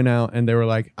 went out and they were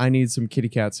like, I need some kitty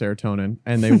cat serotonin.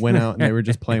 And they went out and they were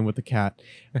just playing with the cat.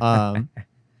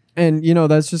 And, you know,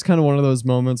 that's just kind of one of those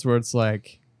moments where it's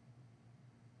like,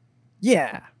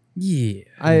 yeah. It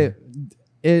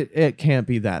can't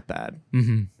be that bad.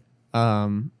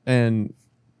 And,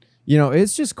 you know,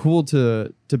 it's just cool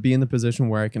to be in the position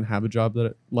where I can have a job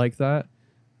that like that.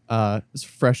 It's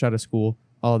fresh out of school,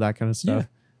 all of that kind of stuff.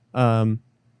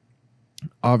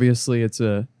 Obviously, it's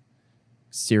a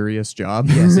serious job.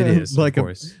 Yes, it is. Like of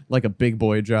course. Like a big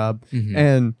boy job.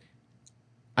 And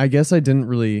I guess I didn't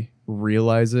really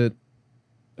realize it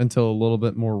until a little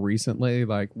bit more recently.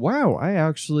 Like, wow, I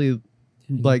actually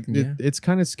like it's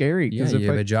kind of scary. Yeah, you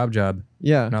have a job.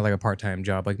 Yeah. Not like a part-time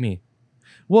job like me.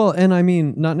 Well, and I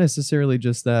mean, not necessarily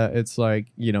just that. It's like,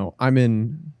 you know, I'm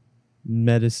in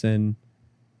medicine.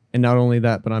 And not only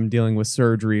that, but I'm dealing with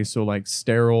surgery. So like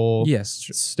sterile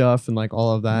stuff and like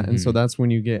all of that. And so that's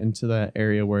when you get into that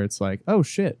area where it's like, oh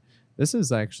shit, this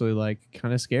is actually like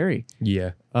kind of scary.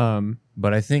 Yeah.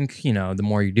 But I think, you know, the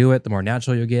more you do it, the more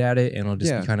natural you'll get at it. And it'll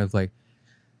just be kind of like,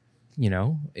 you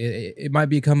know, it might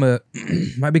become a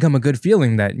good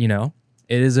feeling that, you know,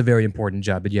 it is a very important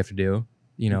job that you have to do,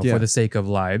 you know, for the sake of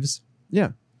lives.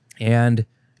 Yeah. And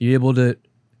you're able to,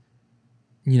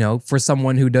 you know, for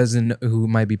someone who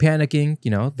might be panicking, you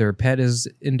know, their pet is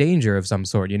in danger of some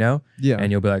sort, you know? Yeah.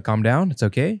 And you'll be like, calm down. It's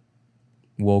okay.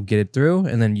 We'll get it through.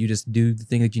 And then you just do the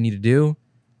thing that you need to do.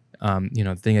 You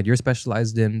know, the thing that you're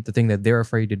specialized in, the thing that they're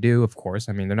afraid to do, of course.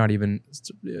 I mean, they're not even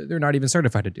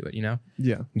certified to do it, you know?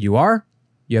 Yeah. You have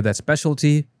that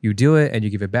specialty, you do it and you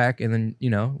give it back. And then,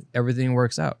 you know, everything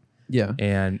works out. Yeah.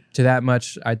 And to that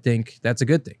much, I think that's a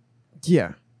good thing.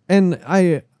 Yeah. And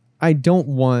I don't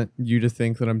want you to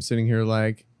think that I'm sitting here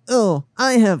like, oh,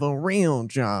 I have a real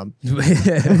job.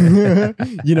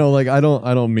 You know, like I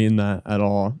don't mean that at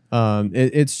all.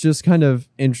 It's just kind of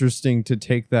interesting to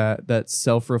take that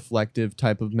self-reflective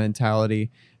type of mentality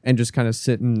and just kind of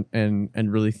sit and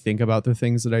really think about the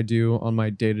things that I do on my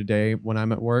day-to-day when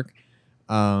I'm at work.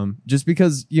 Just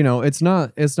because, you know, it's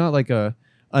not like a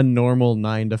normal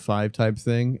 9 to 5 type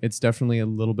thing. It's definitely a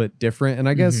little bit different. And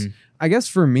I guess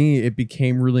for me, it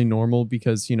became really normal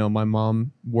because, you know, my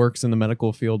mom works in the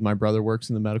medical field. My brother works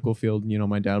in the medical field. You know,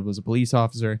 my dad was a police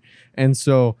officer. And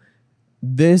so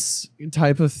this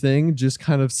type of thing just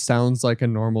kind of sounds like a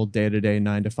normal day-to-day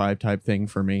 9 to 5 type thing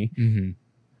for me.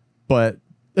 But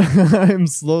I'm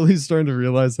slowly starting to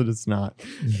realize that it's not.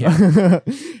 Yeah.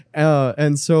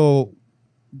 And so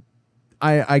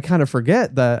I kind of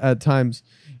forget that at times,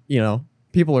 you know,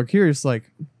 people are curious,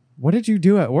 like, what did you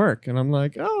do at work? And I'm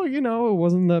like, oh, you know, it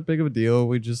wasn't that big of a deal.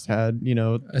 We just had, you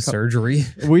know, a surgery.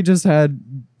 We just had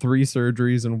 3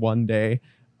 surgeries in one day,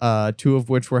 2 of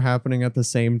which were happening at the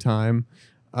same time,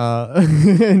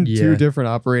 in 2 different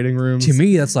operating rooms. To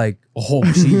me, that's like, oh,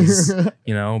 jeez,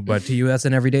 you know, but to you, that's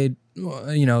an everyday,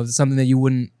 you know, something that you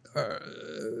wouldn't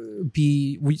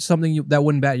that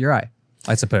wouldn't bat your eye,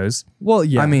 I suppose. Well,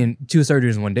 yeah. I mean, 2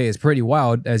 surgeries in one day is pretty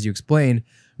wild, as you explained,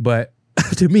 but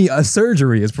to me, a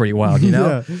surgery is pretty wild, you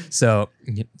know? Yeah. So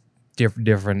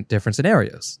different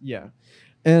scenarios. Yeah.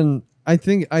 And I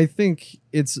think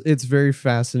it's very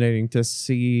fascinating to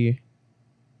see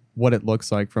what it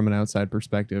looks like from an outside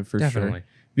perspective for sure.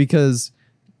 Because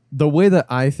the way that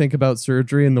I think about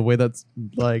surgery and the way that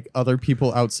like other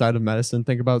people outside of medicine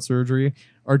think about surgery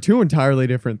are 2 entirely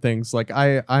different things. Like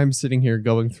I'm sitting here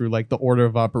going through like the order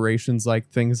of operations, like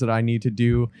things that I need to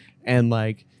do. And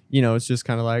like, you know, it's just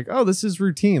kind of like, oh, this is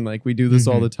routine. Like we do this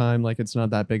all the time. Like it's not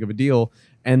that big of a deal.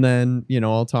 And then, you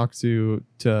know, I'll talk to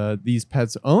these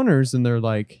pets owners and they're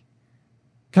like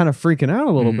kind of freaking out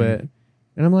a little bit.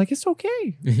 And I'm like, it's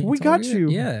okay. We got you.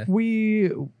 Yeah.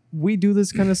 We do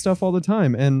this kind of stuff all the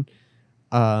time. And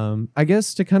I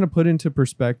guess to kind of put into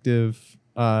perspective,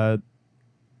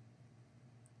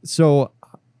 so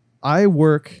I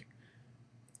work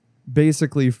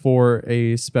basically for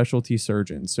a specialty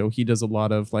surgeon. So he does a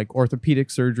lot of like orthopedic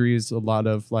surgeries, a lot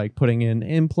of like putting in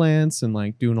implants and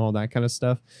like doing all that kind of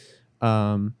stuff.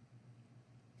 And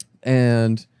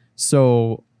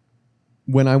so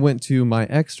when I went to my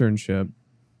externship,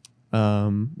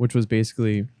 which was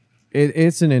basically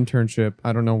it's an internship.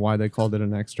 I don't know why they called it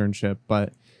an externship,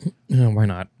 but why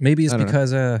not? Maybe it's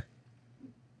because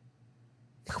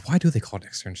why do they call it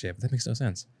externship? That makes no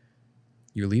sense.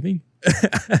 You're leaving?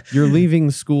 You're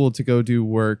leaving school to go do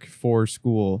work for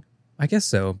school. I guess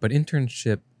so, but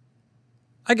internship.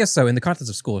 I guess so. In the context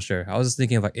of school, sure. I was just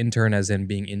thinking of like intern as in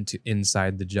being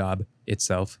inside the job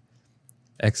itself.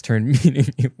 Extern meaning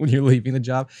when you're leaving the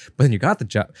job, but then you got the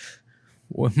job.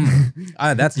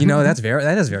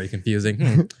 That is very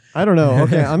confusing. I don't know.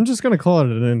 Okay, I'm just gonna call it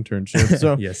an internship.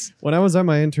 So yes, when I was at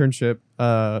my internship,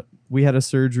 we had a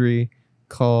surgery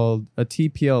called a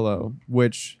TPLO,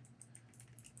 which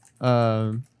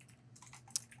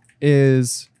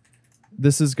is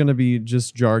going to be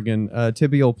just jargon.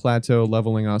 Tibial plateau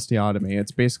leveling osteotomy.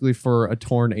 It's basically for a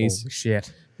torn ACL. Holy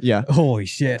shit. Yeah. Holy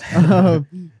shit.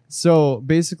 So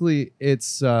basically,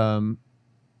 it's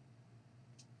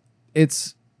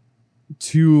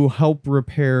to help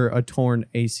repair a torn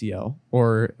ACL,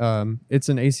 or it's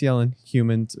an ACL in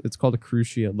humans. It's called a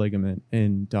cruciate ligament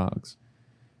in dogs.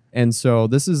 And so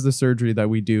this is the surgery that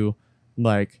we do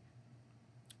like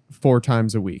 4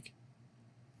 times a week.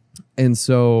 And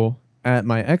so at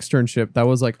my externship, that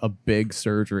was like a big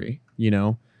surgery, you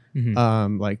know,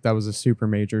 like that was a super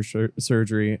major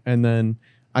surgery. And then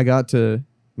I got to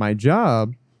my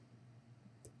job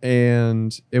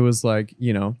and it was like,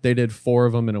 you know, they did 4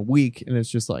 of them in a week. And it's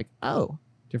just like, oh,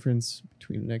 difference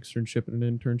between an externship and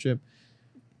an internship.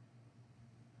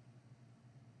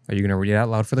 Are you going to read it out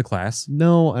loud for the class?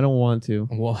 No, I don't want to.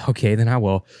 Well, okay, then I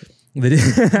will.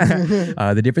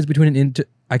 The difference between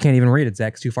I can't even read it.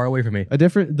 Zach's too far away from me. The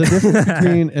difference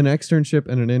between an externship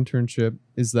and an internship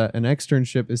is that an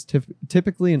externship is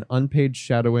typically an unpaid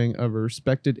shadowing of a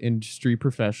respected industry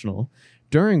professional,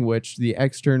 during which the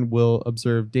extern will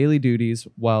observe daily duties,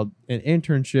 while an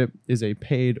internship is a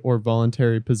paid or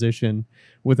voluntary position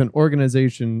with an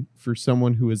organization for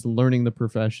someone who is learning the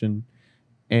profession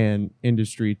and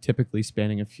industry, typically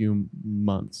spanning a few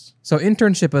months. So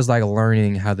internship is like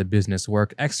learning how the business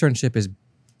works. Externship is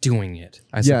doing it,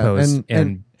 I suppose.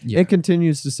 And it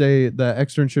continues to say that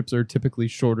externships are typically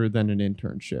shorter than an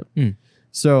internship.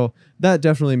 So that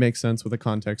definitely makes sense with the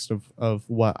context of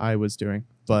what I was doing.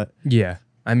 But yeah,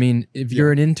 I mean, if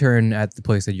you're an intern at the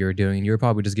place that you're doing, you're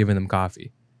probably just giving them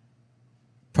coffee.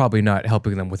 Probably not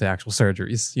helping them with the actual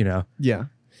surgeries, you know? Yeah.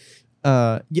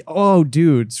 Oh,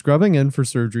 dude, scrubbing in for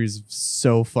surgery is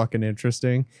so fucking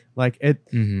interesting. Like it.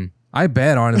 I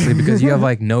bet, honestly, because you have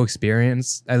like no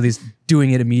experience, at least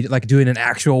doing it immediately, like doing an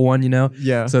actual one, you know?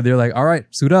 Yeah. So they're like, all right,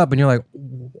 suit up. And you're like,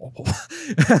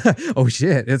 oh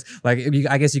shit. It's like,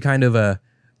 I guess you kind of,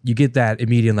 you get that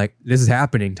immediate, like, this is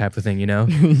happening type of thing, you know?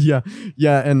 Yeah.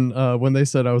 Yeah. And when they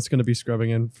said I was going to be scrubbing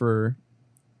in for,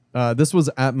 this was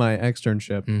at my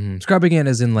externship. Scrubbing in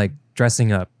is in like dressing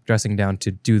down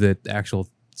to do the actual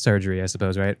surgery, I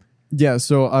suppose, right? Yeah.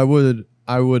 So I would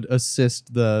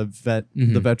assist the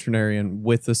veterinarian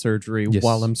with the surgery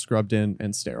while I'm scrubbed in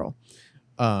and sterile.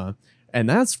 And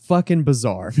that's fucking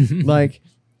bizarre. Like,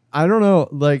 I don't know,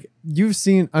 like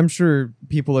I'm sure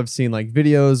people have seen like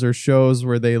videos or shows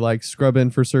where they like scrub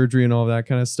in for surgery and all that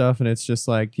kind of stuff. And it's just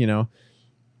like, you know,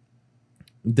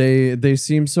 they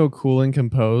seem so cool and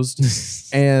composed.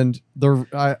 And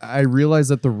I realize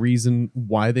that the reason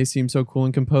why they seem so cool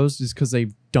and composed is because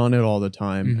they've done it all the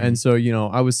time. And so, you know,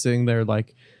 I was sitting there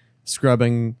like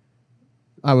scrubbing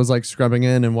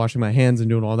in and washing my hands and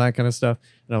doing all that kind of stuff.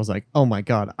 And I was like, oh my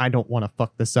God, I don't want to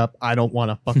fuck this up.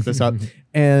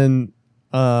 And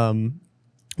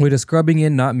wait, does scrubbing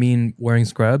in not mean wearing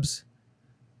scrubs?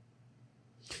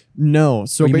 No.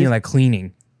 So you mean like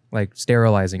cleaning, like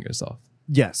sterilizing yourself?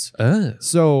 Yes.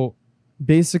 So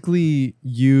basically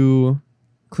you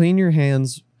clean your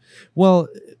hands. Well,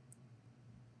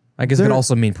 I guess it could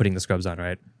also mean putting the scrubs on,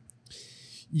 right?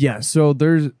 Yeah. So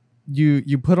there's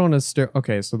you put on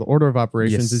okay. So the order of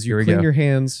operations is you clean your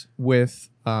hands with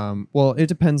well, it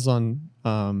depends on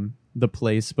the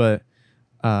place, but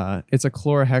it's a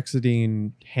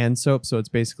chlorhexidine hand soap. So it's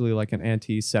basically like an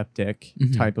antiseptic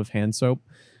type of hand soap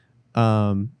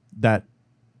that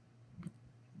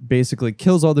basically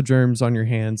kills all the germs on your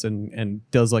hands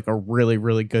and does like a really,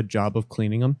 really good job of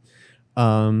cleaning them.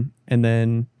 And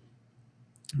then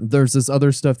there's this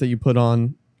other stuff that you put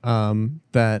on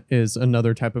that is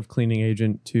another type of cleaning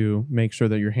agent to make sure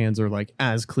that your hands are like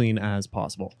as clean as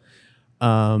possible.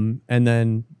 And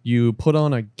then you put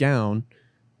on a gown.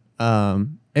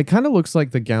 It kind of looks like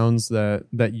the gowns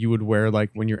that you would wear like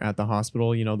when you're at the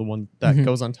hospital, you know, the one that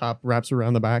goes on top, wraps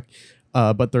around the back.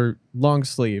 But they're long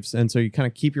sleeves. And so you kind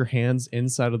of keep your hands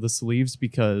inside of the sleeves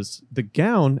because the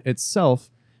gown itself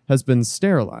has been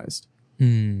sterilized.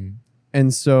 And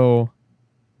so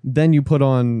then you put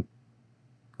on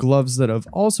gloves that have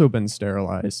also been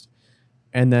sterilized.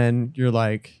 And then you're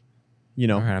like, you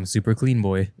know, all right, I'm super clean,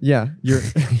 boy. Yeah.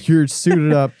 You're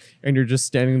suited up and you're just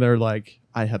standing there like,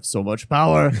 I have so much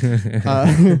power.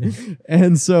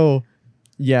 And so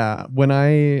Yeah, when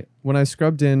I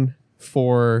scrubbed in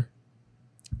for,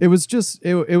 it was just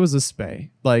it was a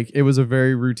spay. Like it was a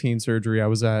very routine surgery. I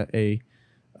was at a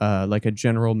like a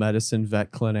general medicine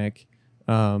vet clinic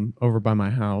over by my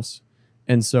house.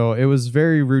 And so it was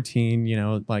very routine, you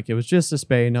know, like it was just a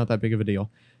spay, not that big of a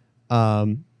deal.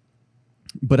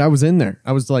 But I was in there.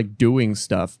 I was like doing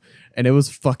stuff, and it was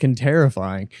fucking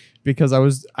terrifying because I'll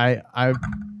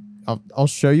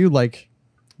show you, like,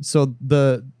 so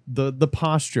the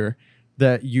posture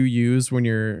that you use when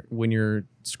you're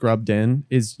scrubbed in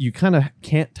is you kind of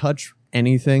can't touch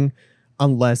anything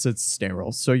unless it's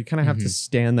sterile. So you kind of have to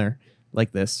stand there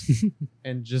like this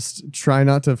and just try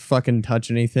not to fucking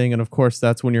touch anything. And of course,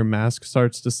 that's when your mask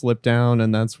starts to slip down,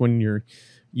 and that's when your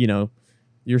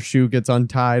shoe gets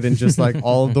untied and just like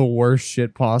all of the worst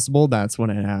shit possible. That's when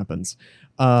it happens.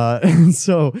 And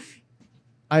so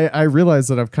I realize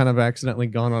that I've kind of accidentally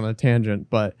gone on a tangent,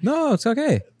 but no, it's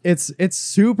okay. It's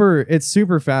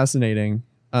super fascinating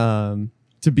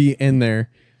to be in there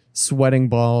sweating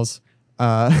balls,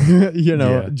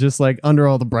 just like under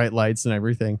all the bright lights and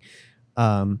everything.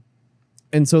 And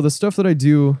so the stuff that I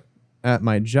do at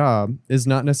my job is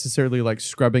not necessarily like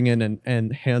scrubbing in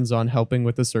and hands-on helping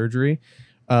with the surgery,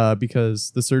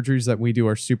 because the surgeries that we do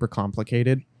are super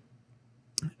complicated.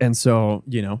 And so,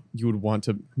 you would want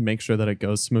to make sure that it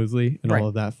goes smoothly and all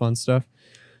of that fun stuff.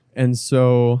 And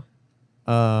so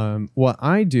what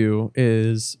I do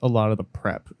is a lot of the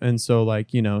prep. And so, like,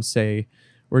 say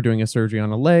we're doing a surgery on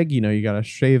a leg, you got to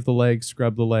shave the leg,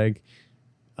 scrub the leg,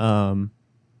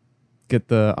 get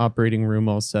the operating room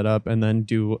all set up, and then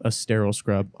do a sterile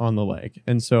scrub on the leg.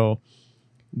 And so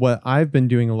what I've been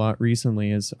doing a lot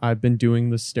recently is I've been doing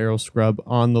the sterile scrub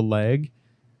on the leg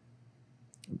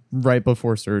right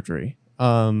before surgery.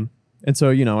 And so,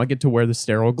 I get to wear the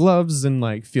sterile gloves and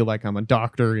like feel like I'm a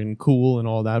doctor and cool and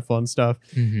all that fun stuff.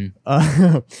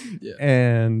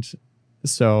 And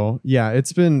so, yeah,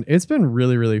 it's been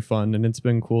really, really fun, and it's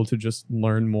been cool to just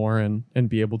learn more and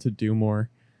be able to do more.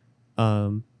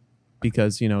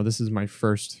 Because, this is my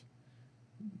first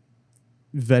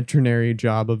veterinary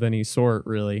job of any sort,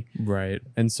 really. Right.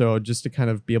 And so just to kind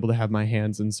of be able to have my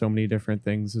hands in so many different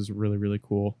things is really, really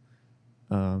cool.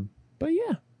 But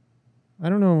yeah, I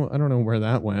don't know where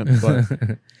that went, but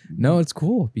no, it's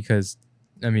cool because,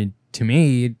 I mean, to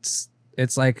me,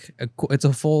 it's like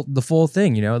the full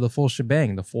thing, the full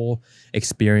shebang, the full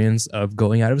experience of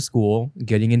going out of school,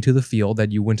 getting into the field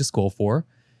that you went to school for,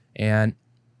 and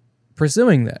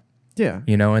pursuing that. Yeah.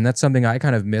 And that's something I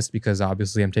kind of missed because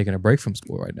obviously I'm taking a break from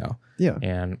school right now. Yeah.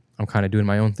 And I'm kind of doing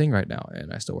my own thing right now.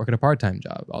 And I still work at a part-time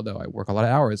job, although I work a lot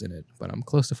of hours in it, but I'm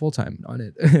close to full-time on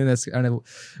it. And that's kind of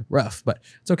rough, but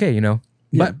it's okay, Yeah.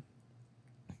 But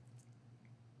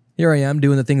here I am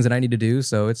doing the things that I need to do.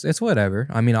 So it's whatever.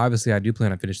 I mean, obviously I do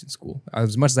plan on finishing school.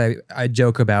 As much as I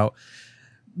joke about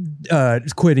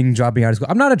quitting, dropping out of school.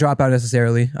 I'm not a dropout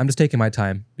necessarily. I'm just taking my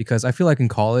time because I feel like in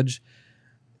college,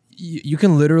 you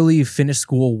can literally finish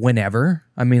school whenever.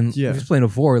 I mean, we've explained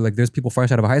before, like there's people fresh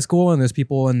out of high school and there's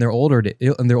people in their older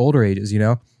ages,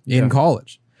 in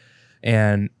college.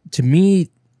 And to me,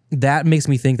 that makes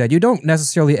me think that you don't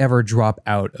necessarily ever drop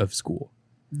out of school.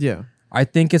 Yeah. I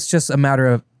think it's just a matter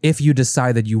of if you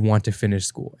decide that you want to finish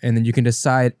school, and then you can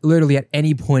decide literally at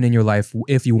any point in your life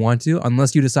if you want to,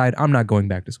 unless you decide I'm not going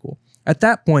back to school. At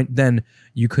that point, then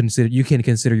you can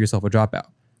consider yourself a dropout.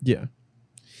 Yeah.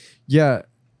 Yeah.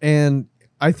 And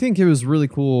I think it was really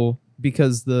cool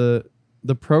because the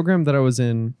program that I was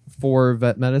in for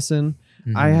vet medicine,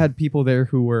 I had people there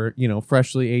who were,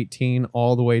 freshly 18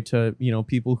 all the way to,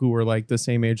 people who were like the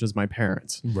same age as my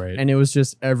parents. Right. And it was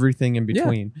just everything in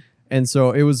between. Yeah. And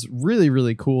so it was really,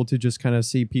 really cool to just kind of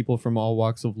see people from all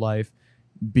walks of life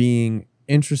being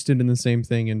interested in the same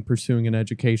thing and pursuing an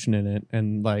education in it.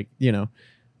 And like,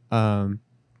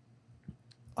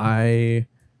 I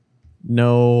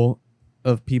know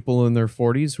of people in their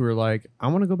 40s who are like, I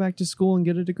want to go back to school and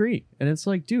get a degree. And it's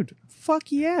like, dude, fuck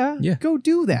yeah. Go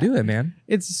do that. Do it, man.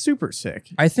 It's super sick.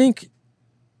 I think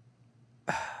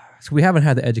so we haven't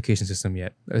had the education system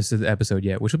yet. This is the episode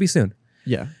yet, which will be soon.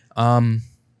 Yeah.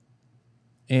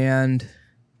 And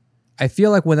I feel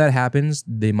like when that happens,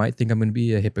 they might think I'm going to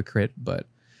be a hypocrite, but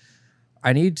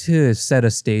I need to set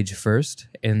a stage first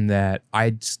in that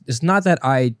it's not that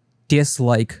I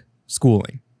dislike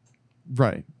schooling.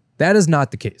 Right. That is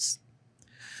not the case.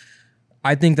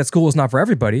 I think that school is not for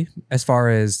everybody. As far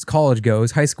as college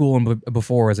goes, high school and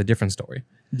before is a different story.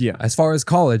 Yeah. As far as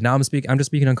college, now I'm just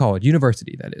speaking on college,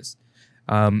 university, that is.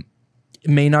 It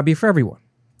may not be for everyone.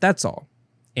 That's all.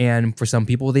 And for some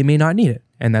people, they may not need it,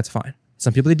 and that's fine.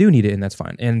 Some people, they do need it, and that's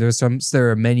fine. And there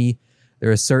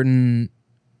are certain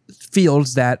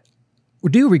fields that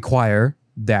do require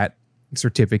that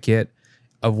certificate,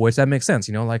 of which that makes sense.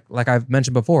 Like I've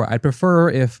mentioned before, I'd prefer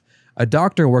if a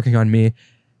doctor working on me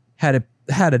had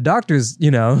a doctor's,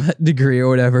 degree or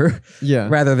whatever,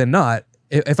 rather than not.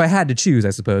 If I had to choose,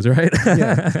 I suppose, right?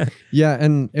 Yeah.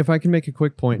 And if I can make a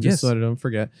quick point, just so I don't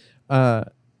forget,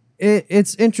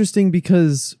 it's interesting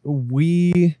because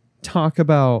we talk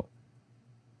about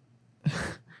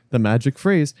the magic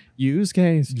phrase, use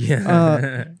case.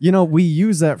 Yeah. We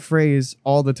use that phrase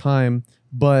all the time,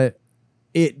 but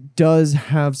it does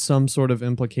have some sort of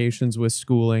implications with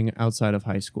schooling outside of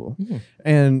high school. Mm-hmm.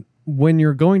 And when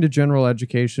you're going to general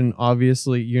education,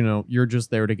 obviously, you're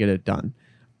just there to get it done.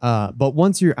 But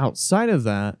once you're outside of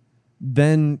that,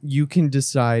 then you can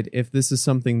decide if this is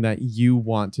something that you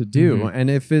want to do. Mm-hmm. And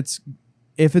if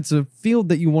it's a field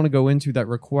that you want to go into that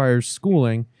requires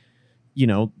schooling,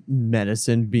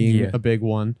 medicine being a big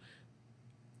one,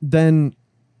 then,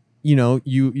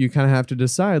 you kind of have to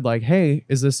decide like, hey,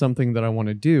 is this something that I want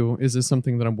to do? Is this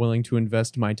something that I'm willing to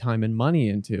invest my time and money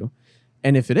into?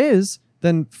 And if it is,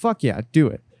 then fuck yeah, do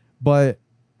it. But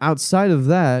outside of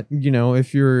that,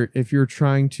 if you're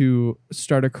trying to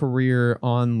start a career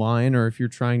online, or if you're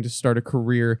trying to start a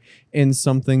career in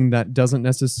something that doesn't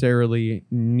necessarily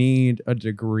need a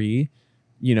degree,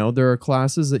 there are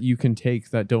classes that you can take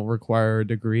that don't require a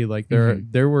degree. Like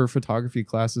there were photography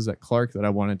classes at Clark that I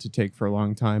wanted to take for a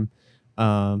long time.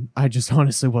 I just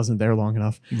honestly wasn't there long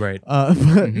enough. Right.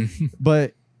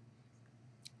 But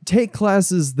take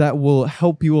classes that will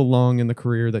help you along in the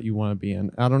career that you want to be in.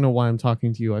 I don't know why I'm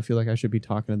talking to you. I feel like I should be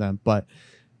talking to them, but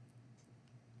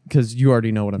because you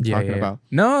already know what I'm talking about.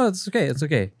 No, it's okay. It's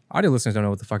okay. Audio listeners don't know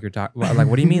what the fuck you're talking about. Like,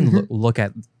 what do you mean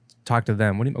talk to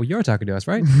them? What do you mean? Oh, you're talking to us,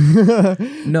 right?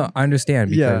 No, I understand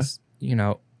because,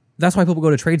 that's why people go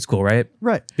to trade school, right?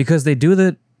 Right. Because they do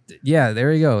there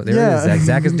you go. There it is. Zach.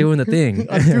 Zach is doing the thing.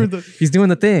 He's doing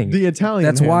the thing. The Italian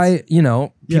That's hands. why,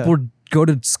 people go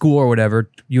to school or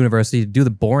whatever, university, to do the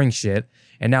boring shit.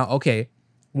 And now, okay,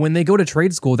 when they go to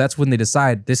trade school, that's when they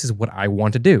decide this is what I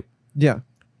want to do. Yeah.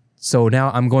 So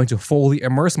now I'm going to fully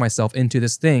immerse myself into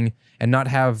this thing and not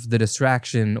have the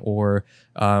distraction or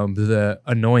the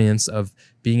annoyance of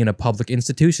being in a public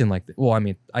institution like that. Well, I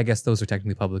mean, I guess those are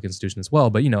technically public institutions as well,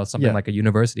 but something like a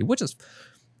university, which is,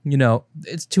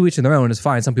 it's to each their own. It's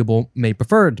fine. Some people may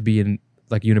prefer to be in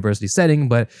like university setting,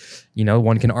 but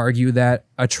one can argue that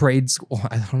a trade school,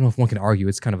 I don't know if one can argue,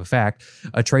 it's kind of a fact,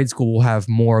 a trade school will have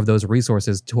more of those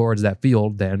resources towards that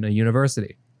field than a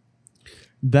university.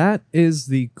 That is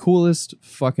the coolest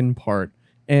fucking part.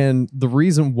 And the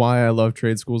reason why I love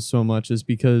trade schools so much is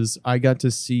because I got to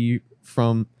see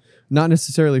from, not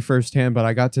necessarily firsthand, but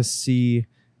I got to see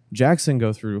Jackson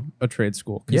go through a trade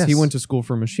school because he went to school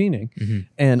for machining. Mm-hmm.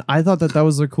 And I thought that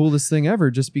was the coolest thing ever,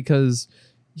 just because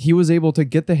he was able to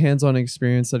get the hands-on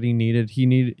experience that he needed.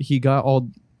 He got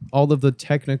all of the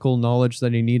technical knowledge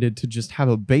that he needed to just have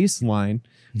a baseline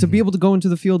to be able to go into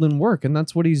the field and work. And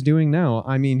that's what he's doing now.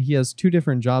 I mean, he has 2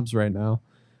 different jobs right now,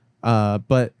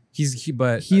 but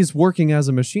he's working as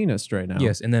a machinist right now.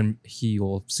 Yes, and then he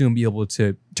will soon be able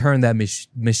to turn that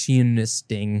machining,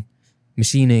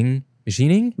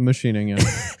 yeah,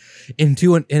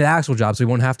 into an actual job, so he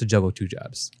won't have to juggle 2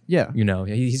 jobs. Yeah.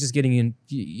 He's just getting in.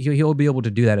 He'll be able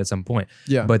to do that at some point.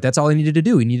 Yeah. But that's all he needed to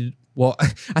do. Well,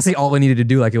 I say all I needed to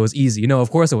do like it was easy.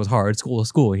 Of course it was hard. School,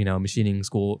 machining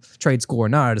school, trade school or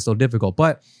not, it's still difficult.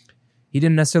 But he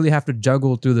didn't necessarily have to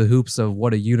juggle through the hoops of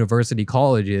what a university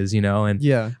college is,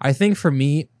 And I think for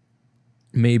me,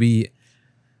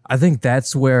 I think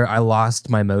that's where I lost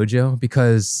my mojo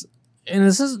because... And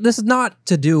this is not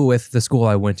to do with the school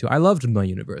I went to. I loved my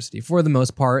university for the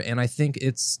most part, and I think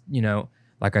it's,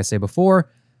 like I say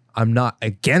before, I'm not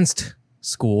against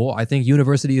school. I think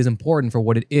university is important for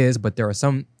what it is, but there are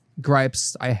some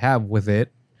gripes I have with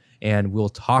it, and we'll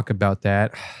talk about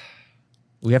that.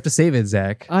 We have to save it,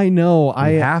 Zach. I know.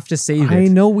 We have to save it. I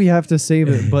know we have to save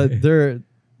it, but they're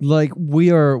like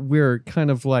we're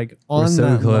kind of like on so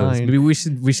that close. Line. Maybe we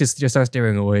should just start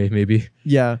staring away. Maybe.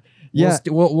 Yeah. Yeah,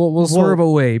 we'll swerve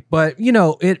away, but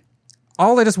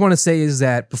all I just want to say is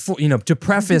that before to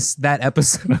preface that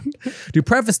episode,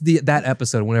 that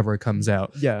episode whenever it comes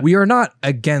out, we are not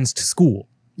against school.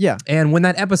 Yeah, and when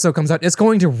that episode comes out, it's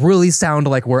going to really sound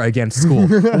like we're against school.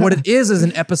 What it is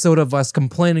an episode of us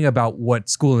complaining about what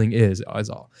schooling is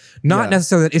all. Not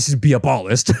necessarily that it should be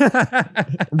abolished,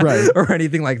 right, or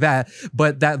anything like that,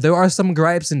 but that there are some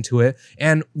gripes into it,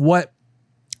 and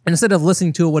And instead of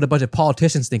listening to what a bunch of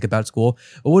politicians think about school,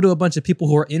 what do a bunch of people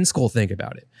who are in school think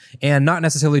about it? And not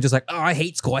necessarily just like, oh, I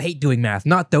hate school, I hate doing math.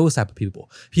 Not those type of people.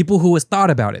 People who has thought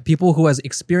about it, people who has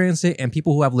experienced it, and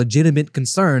people who have legitimate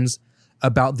concerns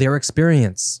about their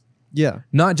experience. Yeah.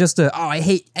 Not just I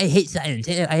hate science.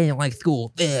 I didn't like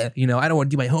school. I don't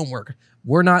want to do my homework.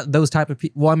 We're not those type of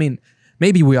people. Well, I mean,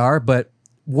 maybe we are, but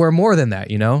we're more than that,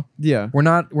 Yeah. We're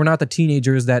not the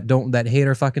teenagers that hate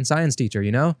our fucking science teacher,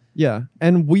 Yeah.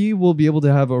 And we will be able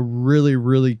to have a really,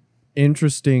 really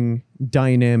interesting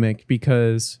dynamic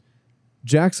because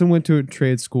Jackson went to a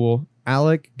trade school.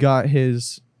 Alec got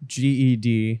his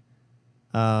GED,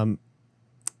 and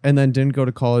then didn't go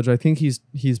to college. I think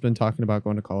he's been talking about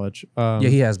going to college. Yeah,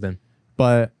 he has been.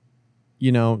 But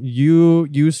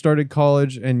you started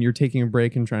college and you're taking a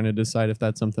break and trying to decide if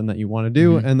that's something that you want to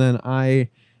do. Mm-hmm. And then I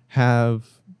have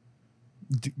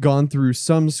gone through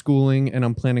some schooling and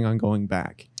I'm planning on going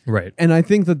back. Right. And I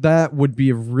think that would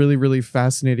be a really, really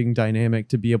fascinating dynamic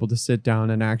to be able to sit down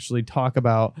and actually talk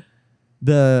about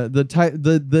the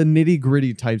nitty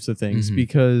gritty types of things, mm-hmm.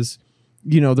 because,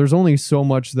 there's only so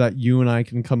much that you and I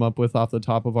can come up with off the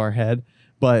top of our head.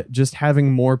 But just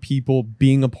having more people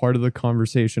being a part of the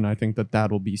conversation, I think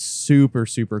that'll be super,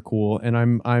 super cool.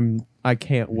 And I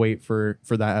can't wait for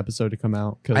that episode to come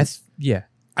out.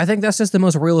 I think that's just the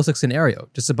most realistic scenario.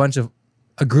 Just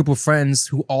a group of friends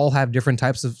who all have different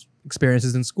types of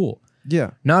experiences in school.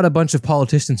 Yeah. Not a bunch of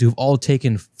politicians who've all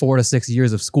taken 4 to 6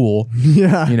 years of school.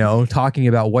 Yeah. Talking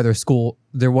about whether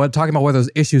there's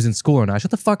issues in school or not.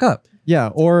 Shut the fuck up. Yeah.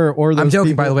 Or I'm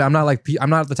joking, by the way. I'm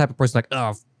not the type of person like,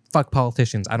 oh, fuck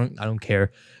politicians. I don't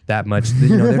care that much.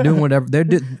 They're doing whatever.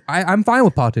 I'm fine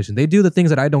with politicians. They do the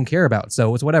things that I don't care about.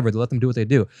 So it's whatever. They let them do what they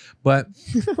do. But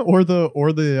or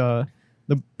the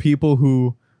people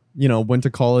who went to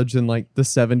college in like the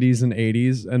 70s and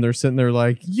 80s and they're sitting there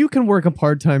like, you can work a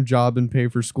part-time job and pay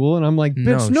for school. And I'm like,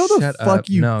 bitch, no the fuck up.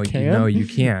 You can. No, you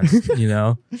can't.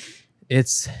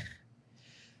 It's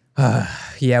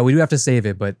yeah, we do have to save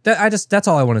it, but that's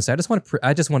all I want to say. I just want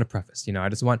to preface,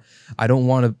 I don't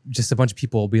want just a bunch of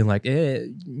people being like,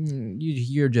 you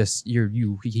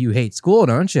hate school,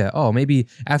 don't you? Oh, maybe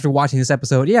after watching this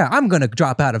episode, yeah, I'm going to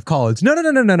drop out of college. No,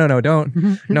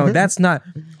 don't. No, that's not.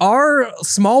 Our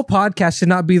small podcast should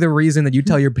not be the reason that you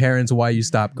tell your parents why you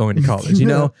stopped going to college,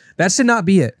 That should not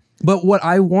be it. But what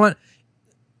I want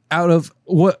out of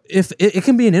what if it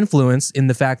can be an influence in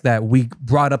the fact that we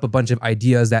brought up a bunch of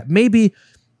ideas that maybe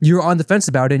you're on the fence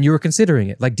about it and you were considering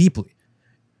it like deeply.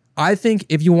 I think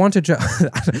if you want to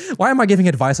why am I giving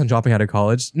advice on dropping out of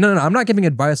college? No, I'm not giving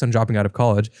advice on dropping out of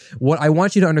college. What I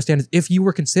want you to understand is if you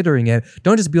were considering it,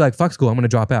 don't just be like, fuck school, I'm going to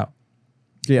drop out.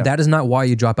 Yeah. That is not why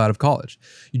you drop out of college.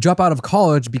 You drop out of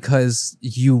college because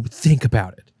you think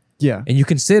about it. Yeah. And you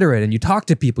consider it and you talk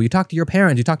to people, you talk to your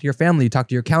parents, you talk to your family, you talk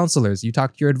to your counselors, you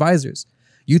talk to your advisors.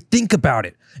 You think about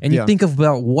it and you think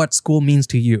about what school means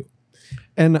to you.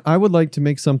 And I would like to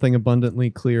make something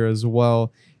abundantly clear as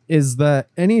well, is that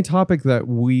any topic that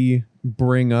we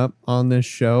bring up on this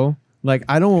show, like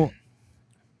I don't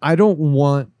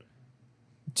want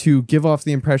to give off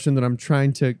the impression that I'm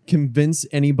trying to convince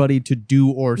anybody to do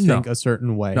or think a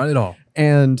certain way. Not at all.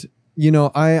 And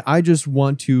I just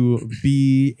want to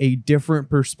be a different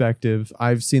perspective.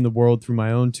 I've seen the world through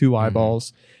my own 2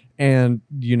 eyeballs. And,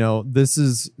 this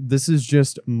is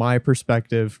just my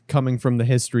perspective coming from the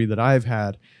history that I've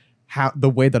had, the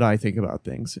way that I think about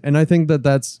things. And I think that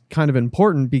that's kind of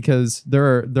important because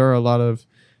there are a lot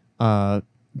of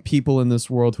people in this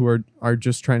world who are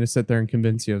just trying to sit there and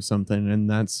convince you of something. And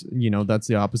that's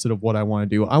the opposite of what I want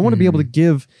to do. I want to be able to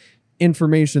give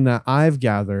information that I've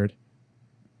gathered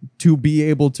to be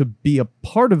able to be a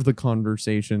part of the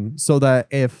conversation so that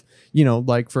if,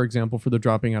 like, for example, for the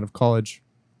dropping out of college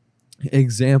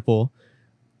example,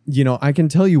 I can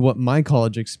tell you what my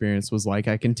college experience was like.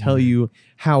 I can tell you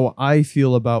how I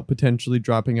feel about potentially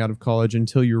dropping out of college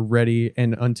until you're ready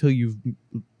and until you've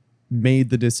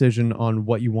made the decision on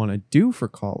what you want to do for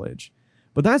college.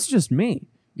 But that's just me,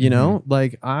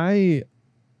 like I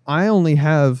only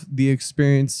have the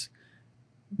experience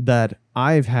that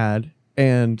I've had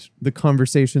and the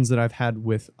conversations that I've had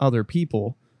with other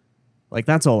people. Like,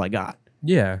 that's all I got.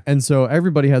 Yeah. And so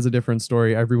everybody has a different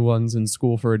story. Everyone's in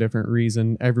school for a different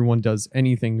reason. Everyone does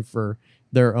anything for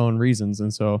their own reasons.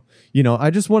 And so, I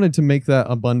just wanted to make that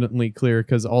abundantly clear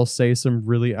because I'll say some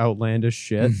really outlandish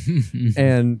shit.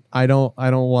 And I don't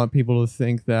want people to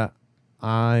think that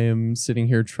I am sitting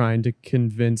here trying to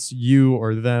convince you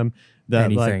or them that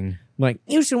anything. Like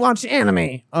you should watch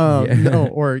anime. No,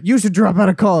 or you should drop out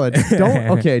of college.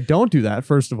 Don't do that,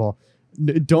 first of all.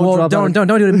 Don't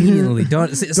do it immediately.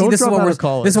 Don't see. This is what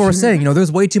we're saying.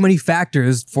 There's way too many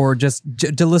factors for just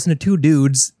to listen to two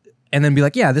dudes and then be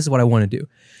like, yeah, this is what I want to do.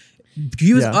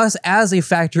 Use us as a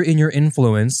factor in your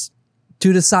influence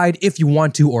to decide if you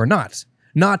want to or not.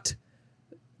 Not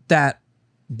that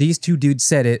these two dudes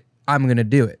said it, I'm gonna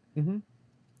do it. Mm-hmm.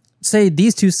 Say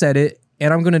these two said it,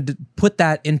 and I'm gonna put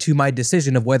that into my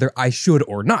decision of whether I should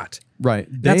or not. Right.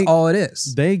 That's all it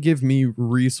is. They give me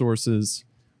resources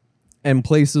and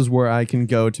places where I can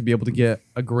go to be able to get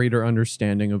a greater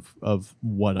understanding of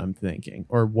what I'm thinking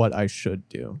or what I should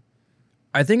do.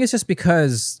 I think it's just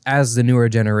because as the newer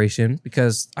generation,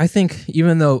 because I think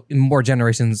even though in more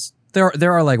generations,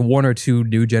 there are like one or two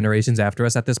new generations after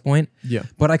us at this point. Yeah.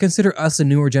 But I consider us a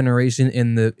newer generation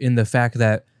in the fact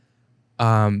that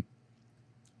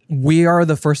we are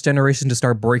the first generation to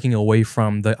start breaking away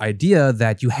from the idea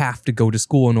that you have to go to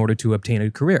school in order to obtain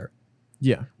a career.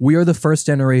 Yeah. We are the first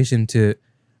generation to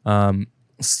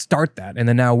start that. And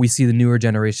then now we see the newer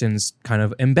generations kind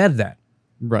of embed that.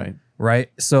 Right. Right.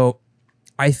 So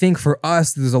I think for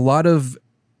us, there's a lot of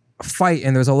fight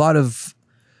and there's a lot of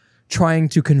trying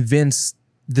to convince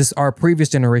our previous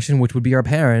generation, which would be our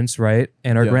parents, right?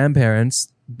 And our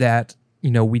grandparents, that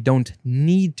we don't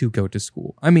need to go to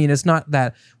school. I mean, it's not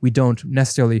that we don't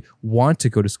necessarily want to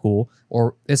go to school,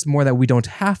 or it's more that we don't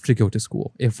have to go to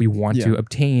school if we want to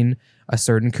obtain a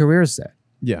certain career set.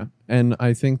 Yeah. And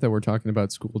I think that we're talking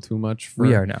about school too much.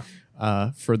 We are now.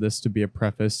 For this to be a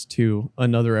preface to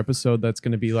another episode that's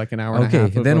going to be like an hour and a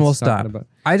half. Okay, then we'll stop.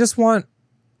 I just want...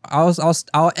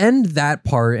 I'll end that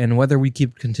part, and whether we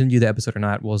continue the episode or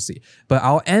not, we'll see. But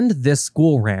I'll end this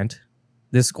school rant,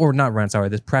 this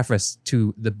preface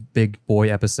to the big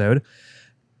boy episode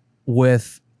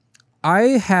with,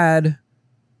 the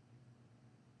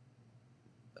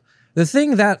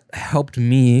thing that helped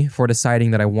me for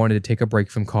deciding that I wanted to take a break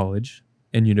from college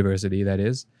and university, that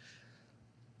is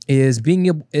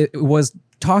it was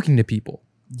talking to people.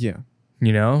 Yeah.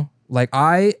 Like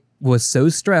I was so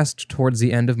stressed towards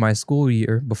the end of my school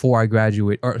year before I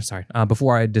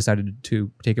before I decided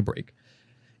to take a break.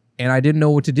 And I didn't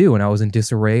know what to do, and I was in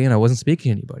disarray, and I wasn't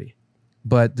speaking to anybody.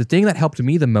 But the thing that helped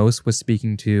me the most was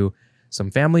speaking to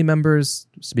some family members,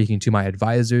 speaking to my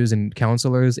advisors and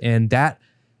counselors, and that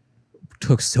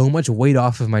took so much weight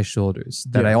off of my shoulders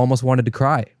that I almost wanted to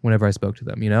cry whenever I spoke to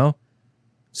them,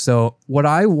 So what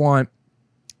I want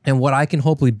and what I can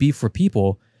hopefully be for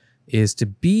people is to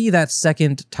be that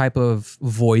second type of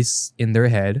voice in their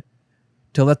head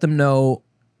to let them know,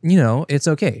 it's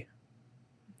okay.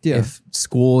 Yeah. If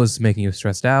school is making you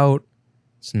stressed out,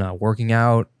 it's not working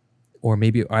out, or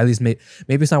maybe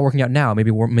it's not working out now,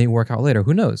 maybe it may work out later.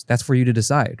 Who knows? That's for you to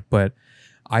decide. But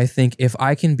I think if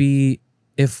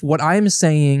what I'm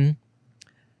saying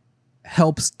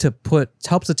helps to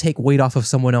take weight off of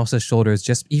someone else's shoulders,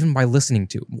 just even by listening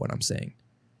to what I'm saying,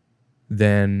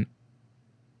 then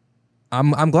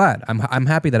I'm glad. I'm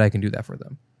happy that I can do that for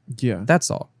them. Yeah.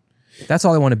 That's all. That's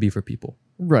all I want to be for people.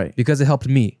 Right. Because it helped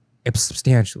me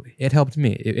substantially. It helped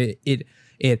me.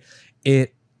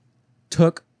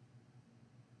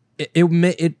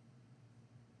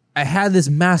 I had this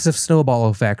massive snowball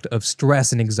effect of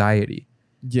stress and anxiety.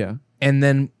 Yeah. And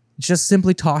then just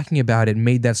simply talking about it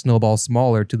made that snowball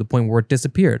smaller to the point where it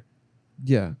disappeared.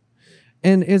 Yeah.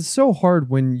 And it's so hard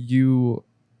when you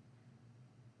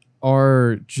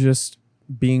are just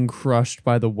being crushed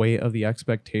by the weight of the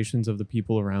expectations of the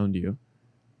people around you.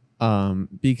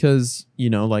 Because,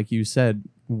 like you said,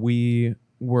 we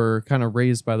were kind of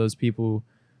raised by those people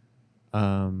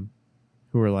who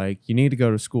were like, you need to go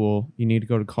to school, you need to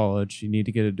go to college, you need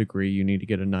to get a degree, you need to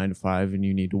get a 9-to-5, and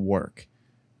you need to work.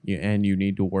 And you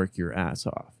need to work your ass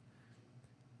off.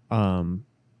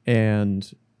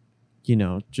 And,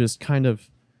 just kind of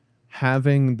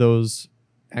having those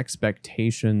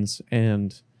expectations.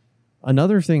 And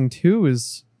another thing too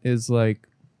is like,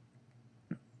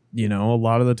 a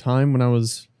lot of the time when I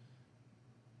was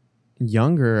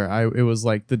younger, it was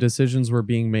like the decisions were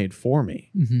being made for me.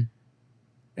 Mm-hmm.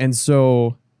 And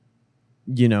so,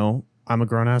 I'm a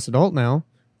grown ass adult now,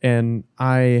 and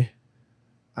I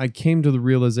came to the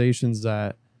realizations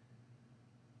that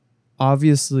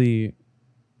obviously,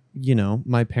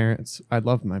 my parents, I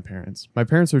love my parents. My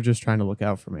parents are just trying to look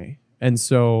out for me. And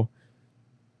so,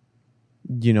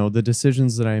 the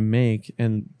decisions that I make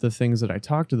and the things that I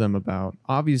talk to them about,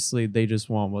 obviously they just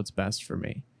want what's best for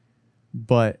me.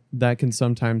 But that can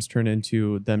sometimes turn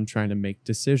into them trying to make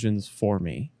decisions for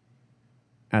me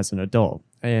as an adult,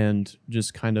 and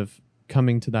just kind of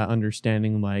coming to that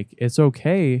understanding, like, it's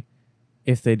okay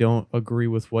if they don't agree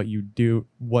with what you do,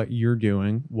 what you're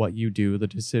doing, what you do, the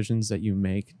decisions that you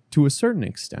make to a certain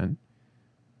extent.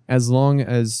 as long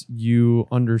as you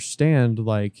understand,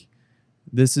 like,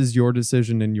 this is your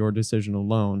decision and your decision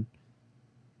alone.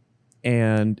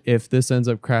 And if this ends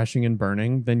up crashing and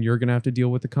burning, then you're going to have to deal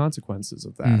with the consequences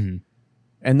of that. Mm-hmm.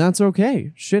 And that's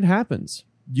okay. Shit happens.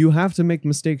 You have to make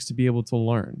mistakes to be able to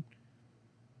learn.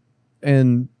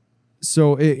 And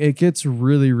so it gets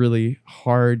really, really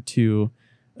hard to,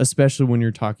 especially when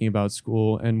you're talking about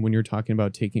school and when you're talking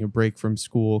about taking a break from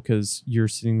school, because you're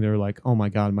sitting there like, oh my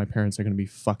God, my parents are going to be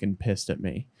fucking pissed at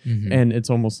me. Mm-hmm. And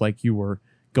it's almost like you were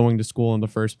going to school in the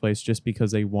first place just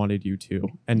because they wanted you to.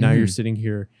 And now you're sitting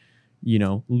here, you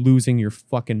know, losing your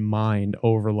fucking mind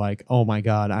over like, oh my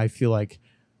God, I feel like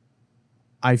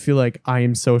I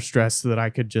am so stressed that I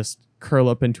could just curl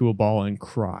up into a ball and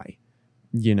cry,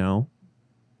 you know?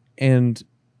 And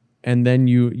then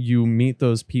you meet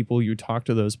those people, you talk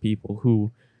to those people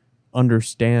who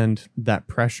understand that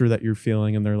pressure that you're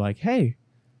feeling, and they're like, hey,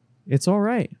 it's all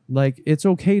right. Like, it's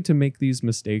okay to make these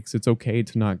mistakes. It's okay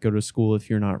to not go to school if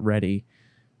you're not ready,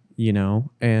 you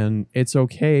know? And it's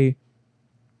okay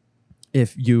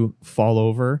if you fall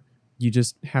over. You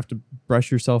just have to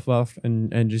brush yourself off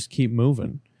and just keep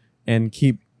moving and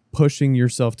keep pushing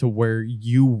yourself to where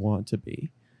you want to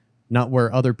be, not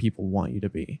where other people want you to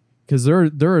be. Because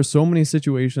there are so many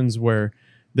situations where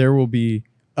there will be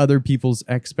other people's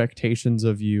expectations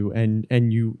of you, and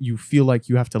you feel like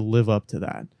you have to live up to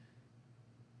that.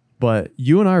 But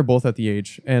you and I are both at the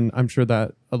age, and I'm sure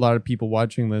that a lot of people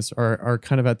watching this are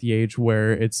kind of at the age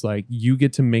where it's like you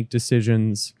get to make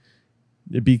decisions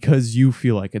because you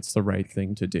feel like it's the right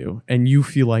thing to do, and you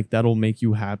feel like that'll make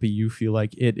you happy. You feel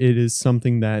like it is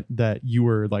something that you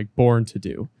were like born to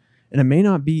do. And it may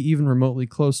not be even remotely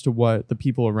close to what the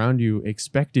people around you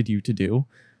expected you to do.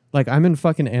 Like, I'm in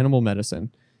fucking animal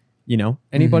medicine, you know,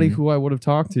 anybody who I would have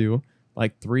talked to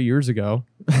like 3 years ago,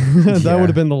 that would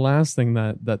have been the last thing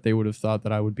that they would have thought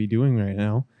that I would be doing right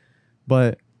now.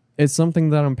 But it's something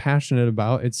that I'm passionate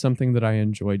about. It's something that I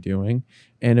enjoy doing,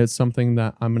 and it's something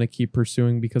that I'm going to keep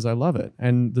pursuing because I love it.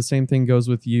 And the same thing goes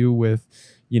with you, with,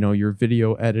 you know, your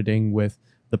video editing, with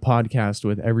the podcast,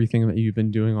 with everything that you've been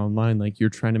doing online. Like, you're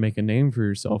trying to make a name for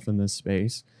yourself in this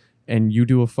space, and you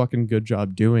do a fucking good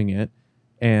job doing it.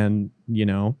 And, you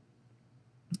know,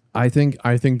 I think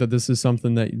that this is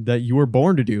something that you were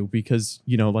born to do because,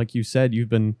 you know, like you said, you've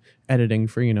been editing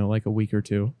for, you know, like a week or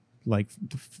two, like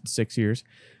 6 years,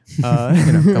 you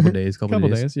know, couple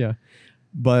days. Yeah.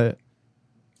 But,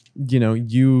 you know,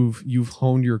 you've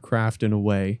honed your craft in a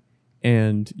way,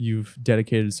 and you've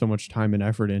dedicated so much time and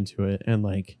effort into it. And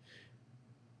like,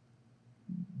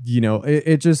 you know,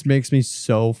 it just makes me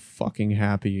so fucking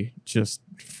happy just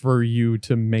for you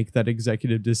to make that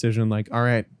executive decision. Like, all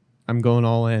right, I'm going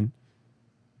all in.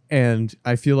 And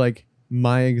I feel like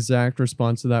my exact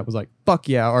response to that was like, fuck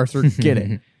yeah, Arthur, get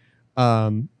it.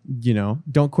 You know,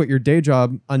 don't quit your day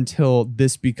job until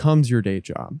this becomes your day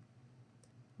job.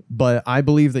 But I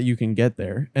believe that you can get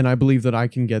there, and I believe that I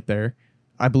can get there.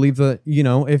 I believe that, you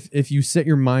know, if you set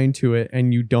your mind to it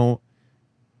and you don't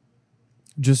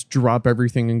just drop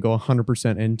everything and go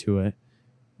 100% into it,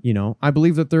 you know, I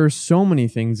believe that there are so many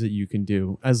things that you can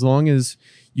do as long as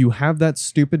you have that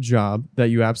stupid job that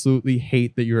you absolutely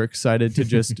hate, that you're excited to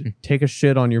just take a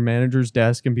shit on your manager's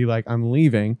desk and be like, I'm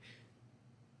leaving.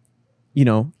 You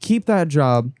know, keep that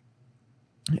job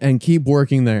and keep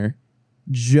working there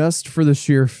just for the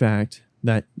sheer fact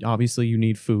that obviously you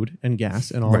need food and gas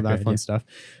and all of that fun stuff,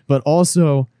 but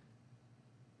also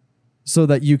so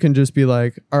that you can just be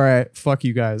like, all right, fuck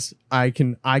you guys. I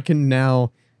can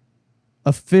now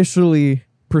officially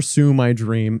pursue my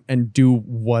dream and do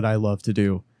what I love to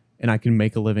do, and I can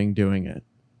make a living doing it.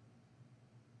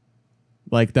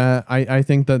 Like that, I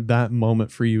think that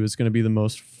moment for you is going to be the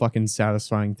most fucking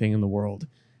satisfying thing in the world.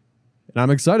 And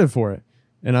I'm excited for it.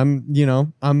 And I'm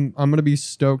going to be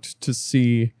stoked to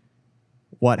see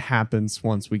what happens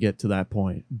once we get to that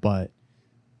point. But,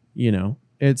 you know,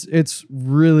 it's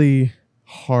really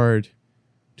hard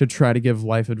to try to give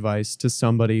life advice to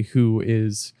somebody who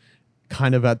is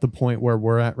kind of at the point where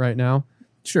we're at right now.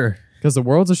 Sure. Because the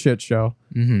world's a shit show.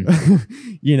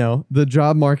 Mm-hmm. You know, the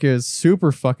job market is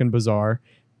super fucking bizarre.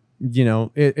 You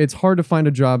know, it's hard to find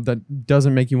a job that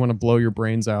doesn't make you want to blow your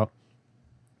brains out.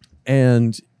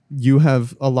 And you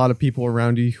have a lot of people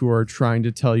around you who are trying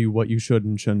to tell you what you should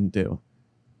and shouldn't do.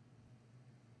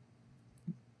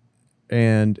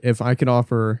 And if I could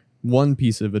offer one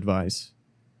piece of advice,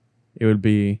 it would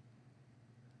be,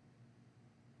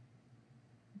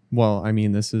 well, I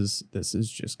mean, this is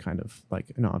just kind of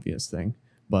like an obvious thing,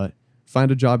 but find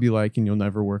a job you like and you'll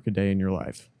never work a day in your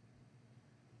life.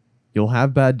 You'll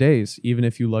have bad days, even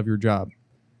if you love your job.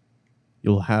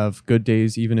 You'll have good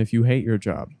days, even if you hate your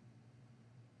job.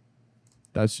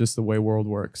 That's just the way world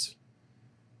works.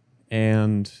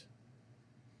 And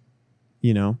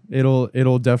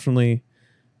it'll definitely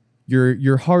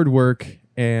your hard work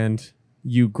and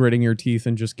you gritting your teeth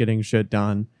and just getting shit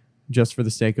done just for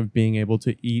the sake of being able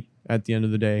to eat at the end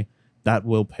of the day, that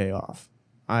will pay off.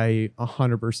 I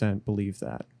 100% believe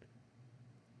that.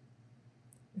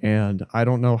 And I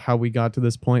don't know how we got to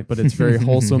this point, but it's very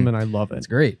wholesome and I love it. It's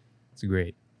great. It's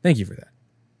great. Thank you for that.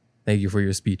 Thank you for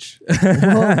your speech.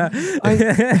 Well,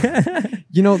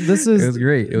 this is it was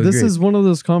great. This is one of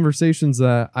those conversations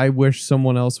that I wish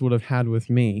someone else would have had with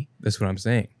me. That's what I'm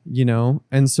saying.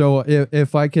 And so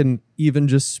if I can even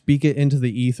just speak it into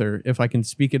the ether, if I can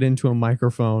speak it into a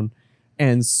microphone,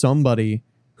 and somebody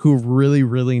who really,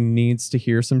 really needs to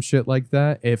hear some shit like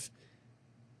that, if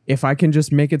I can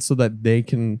just make it so that they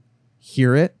can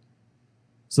hear it,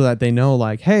 so that they know,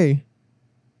 like, hey,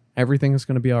 everything is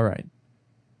going to be all right.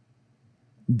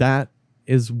 That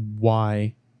is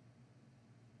why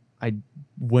I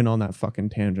went on that fucking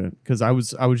tangent, because I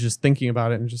was just thinking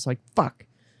about it and just like, fuck.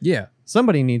 Yeah.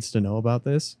 Somebody needs to know about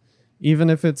this, even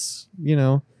if it's,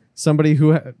 somebody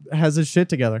who has his shit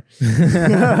together.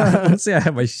 I don't say I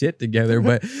have my shit together,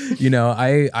 but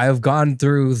I've gone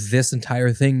through this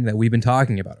entire thing that we've been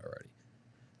talking about already.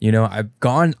 I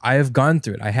have gone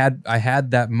through it. I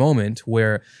had that moment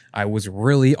where I was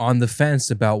really on the fence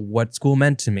about what school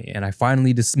meant to me, and I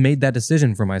finally just made that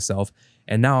decision for myself,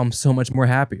 and now I'm so much more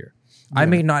happier. Yeah. I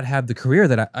may not have the career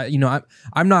that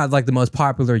I'm not like the most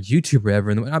popular YouTuber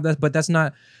ever, but that's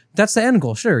the end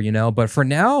goal, sure, But for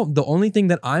now, the only thing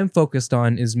that I'm focused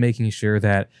on is making sure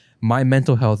that my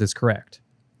mental health is correct.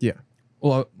 Yeah.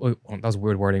 Well, that was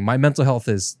weird wording. My mental health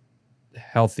is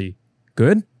healthy.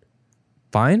 Good?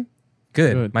 Fine?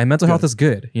 Good. My mental health is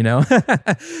good,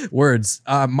 Words.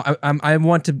 I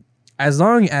want to, as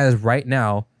long as right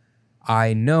now,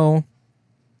 I know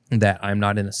that I'm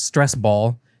not in a stress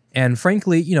ball. And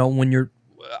frankly,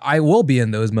 I will be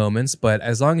in those moments, but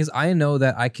as long as I know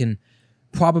that I can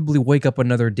probably wake up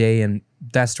another day and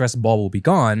that stress ball will be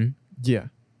gone, yeah,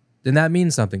 then that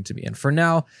means something to me. And for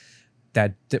now,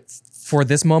 for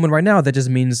this moment right now, that just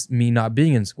means me not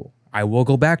being in school. I will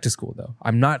go back to school, though.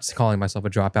 I'm not calling myself a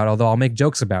dropout, although I'll make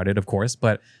jokes about it, of course,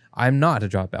 but I'm not a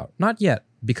dropout. Not yet,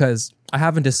 because I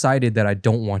haven't decided that I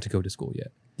don't want to go to school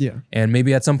yet. Yeah. And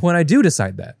maybe at some point I do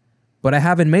decide that, but I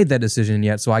haven't made that decision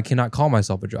yet, so I cannot call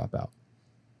myself a dropout.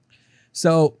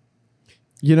 So,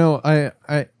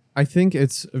 I think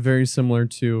it's very similar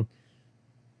to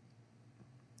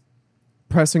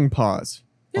pressing pause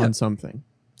on something.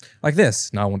 Like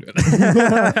this. No, I won't do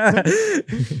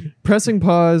it. Pressing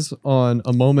pause on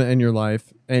a moment in your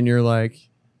life, and you're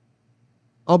like,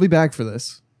 I'll be back for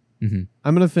this. Mm-hmm.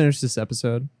 I'm going to finish this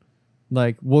episode.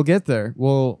 Like, we'll get there.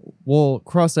 We'll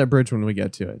cross that bridge when we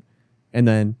get to it. And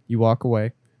then you walk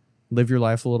away, live your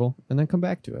life a little, and then come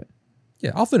back to it.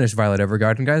 Yeah, I'll finish Violet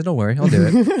Evergarden, guys. Don't worry. I'll do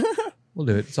it. We'll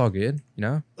do it. It's all good,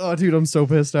 Oh, dude, I'm so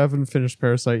pissed. I haven't finished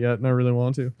Parasite yet, and I really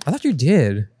want to. I thought you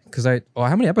did. Because how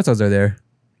many episodes are there?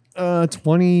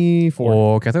 24.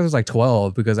 Oh, okay. I thought it was like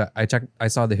 12 because I checked. I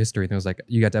saw the history and it was like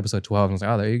you got to episode 12 and I was like,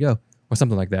 oh, there you go, or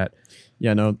something like that.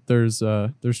 Yeah, no, there's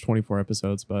 24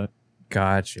 episodes, but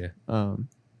gotcha.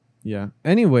 Yeah.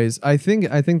 Anyways, I think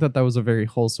that was a very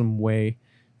wholesome way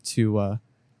to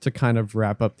kind of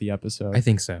wrap up the episode. I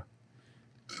think so.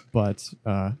 But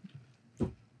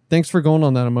thanks for going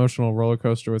on that emotional roller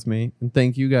coaster with me, and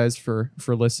thank you guys for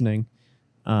listening.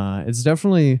 It's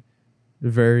definitely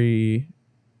very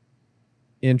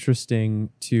interesting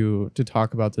to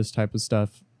talk about this type of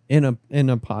stuff in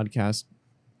a podcast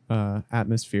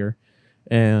atmosphere,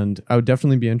 and I would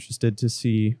definitely be interested to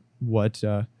see what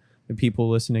the people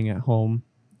listening at home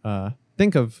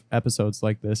think of episodes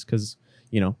like this, because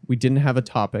we didn't have a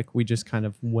topic, we just kind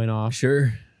of went off.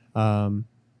 Sure. And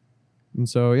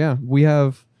so yeah, we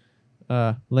have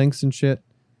links and shit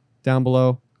down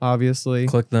below, obviously.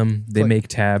 Click them. They make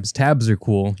tabs. Tabs are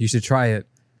cool. You should try it.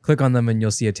 Click on them and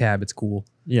you'll see a tab. It's cool.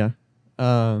 Yeah.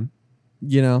 I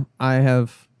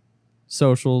have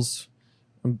socials.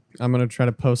 I'm going to try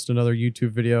to post another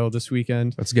YouTube video this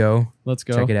weekend. Let's go.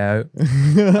 Check it out.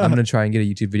 I'm going to try and get a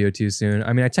YouTube video too soon.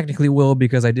 I mean, I technically will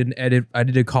because I didn't edit. I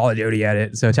did a Call of Duty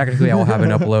edit. So technically I will have an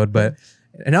upload, but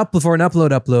for an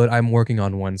upload, I'm working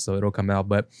on one, so it'll come out.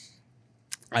 But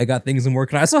I got things in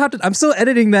work, and I'm still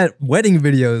editing that wedding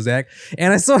video, Zach,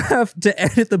 and I still have to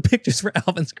edit the pictures for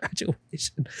Alvin's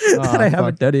graduation that I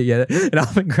haven't done it yet. And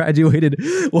Alvin graduated,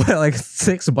 like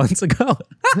 6 months ago?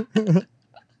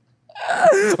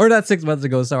 Or not 6 months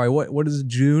ago, sorry. What is it,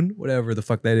 June? Whatever the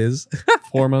fuck that is.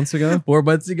 4 months ago? 4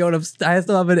 months ago, and I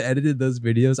still haven't edited those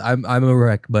videos. I'm a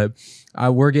wreck, but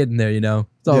we're getting there,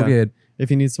 It's all good. If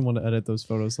you need someone to edit those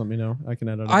photos, let me know. I can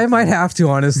edit. I might have to,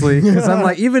 honestly, because I'm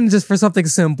like, even just for something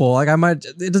simple, like I might.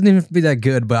 It doesn't even have to be that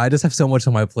good, but I just have so much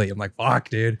on my plate. I'm like, fuck,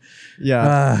 dude.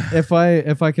 Yeah. If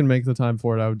I can make the time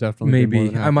for it, I would definitely.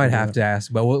 Maybe I might have to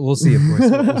ask, but we'll see. Of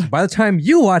course. By the time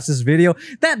you watch this video,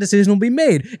 that decision will be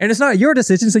made, and it's not your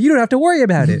decision, so you don't have to worry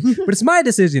about it. But it's my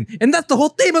decision, and that's the whole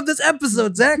theme of this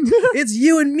episode, Zach. It's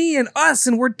you and me and us,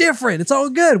 and we're different. It's all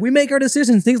good. We make our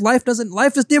decisions. Life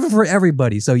is different for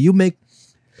everybody. So you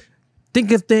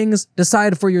think of things,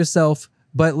 decide for yourself,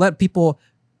 but let people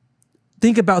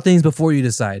think about things before you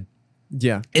decide.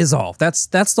 Yeah. Is all. That's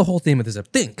the whole theme of this.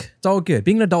 Think. It's all good.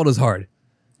 Being an adult is hard.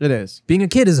 It is. Being a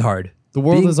kid is hard. The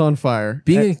world is on fire.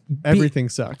 Everything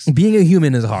sucks. Being a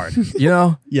human is hard. You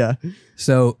know? Yeah.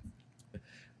 So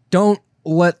don't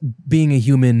let being a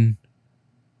human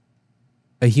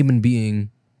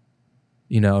being,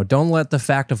 don't let the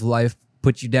fact of life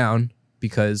put you down,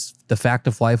 because the fact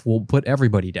of life will put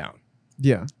everybody down.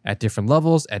 Yeah. At different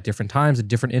levels, at different times, at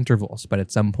different intervals. But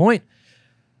at some point,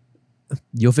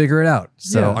 you'll figure it out.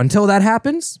 So until that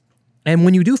happens, and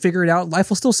when you do figure it out, life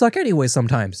will still suck anyway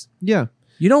sometimes. Yeah.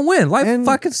 You don't win. Life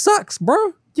fucking sucks,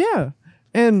 bro. Yeah.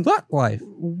 And fuck life.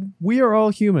 We are all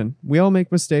human. We all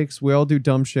make mistakes. We all do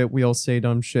dumb shit. We all say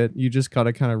dumb shit. You just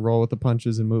gotta kind of roll with the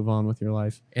punches and move on with your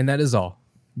life. And that is all.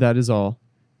 That is all.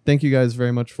 Thank you guys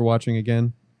very much for watching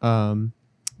again.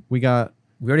 We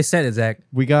already said it, Zach.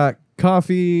 We got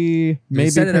coffee, maybe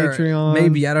Patreon.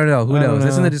 Maybe, I don't know. Who knows?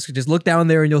 It's in the description. Just look down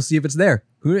there and you'll see if it's there.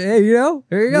 Hey, there you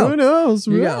go. Who knows?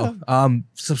 There you go.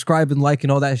 Subscribe and like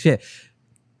and all that shit.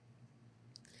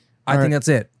 I think that's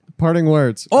it. Parting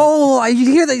words. Oh, you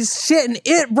hear that shit and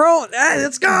it, bro.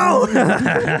 Let's go.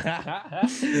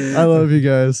 I love you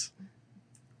guys.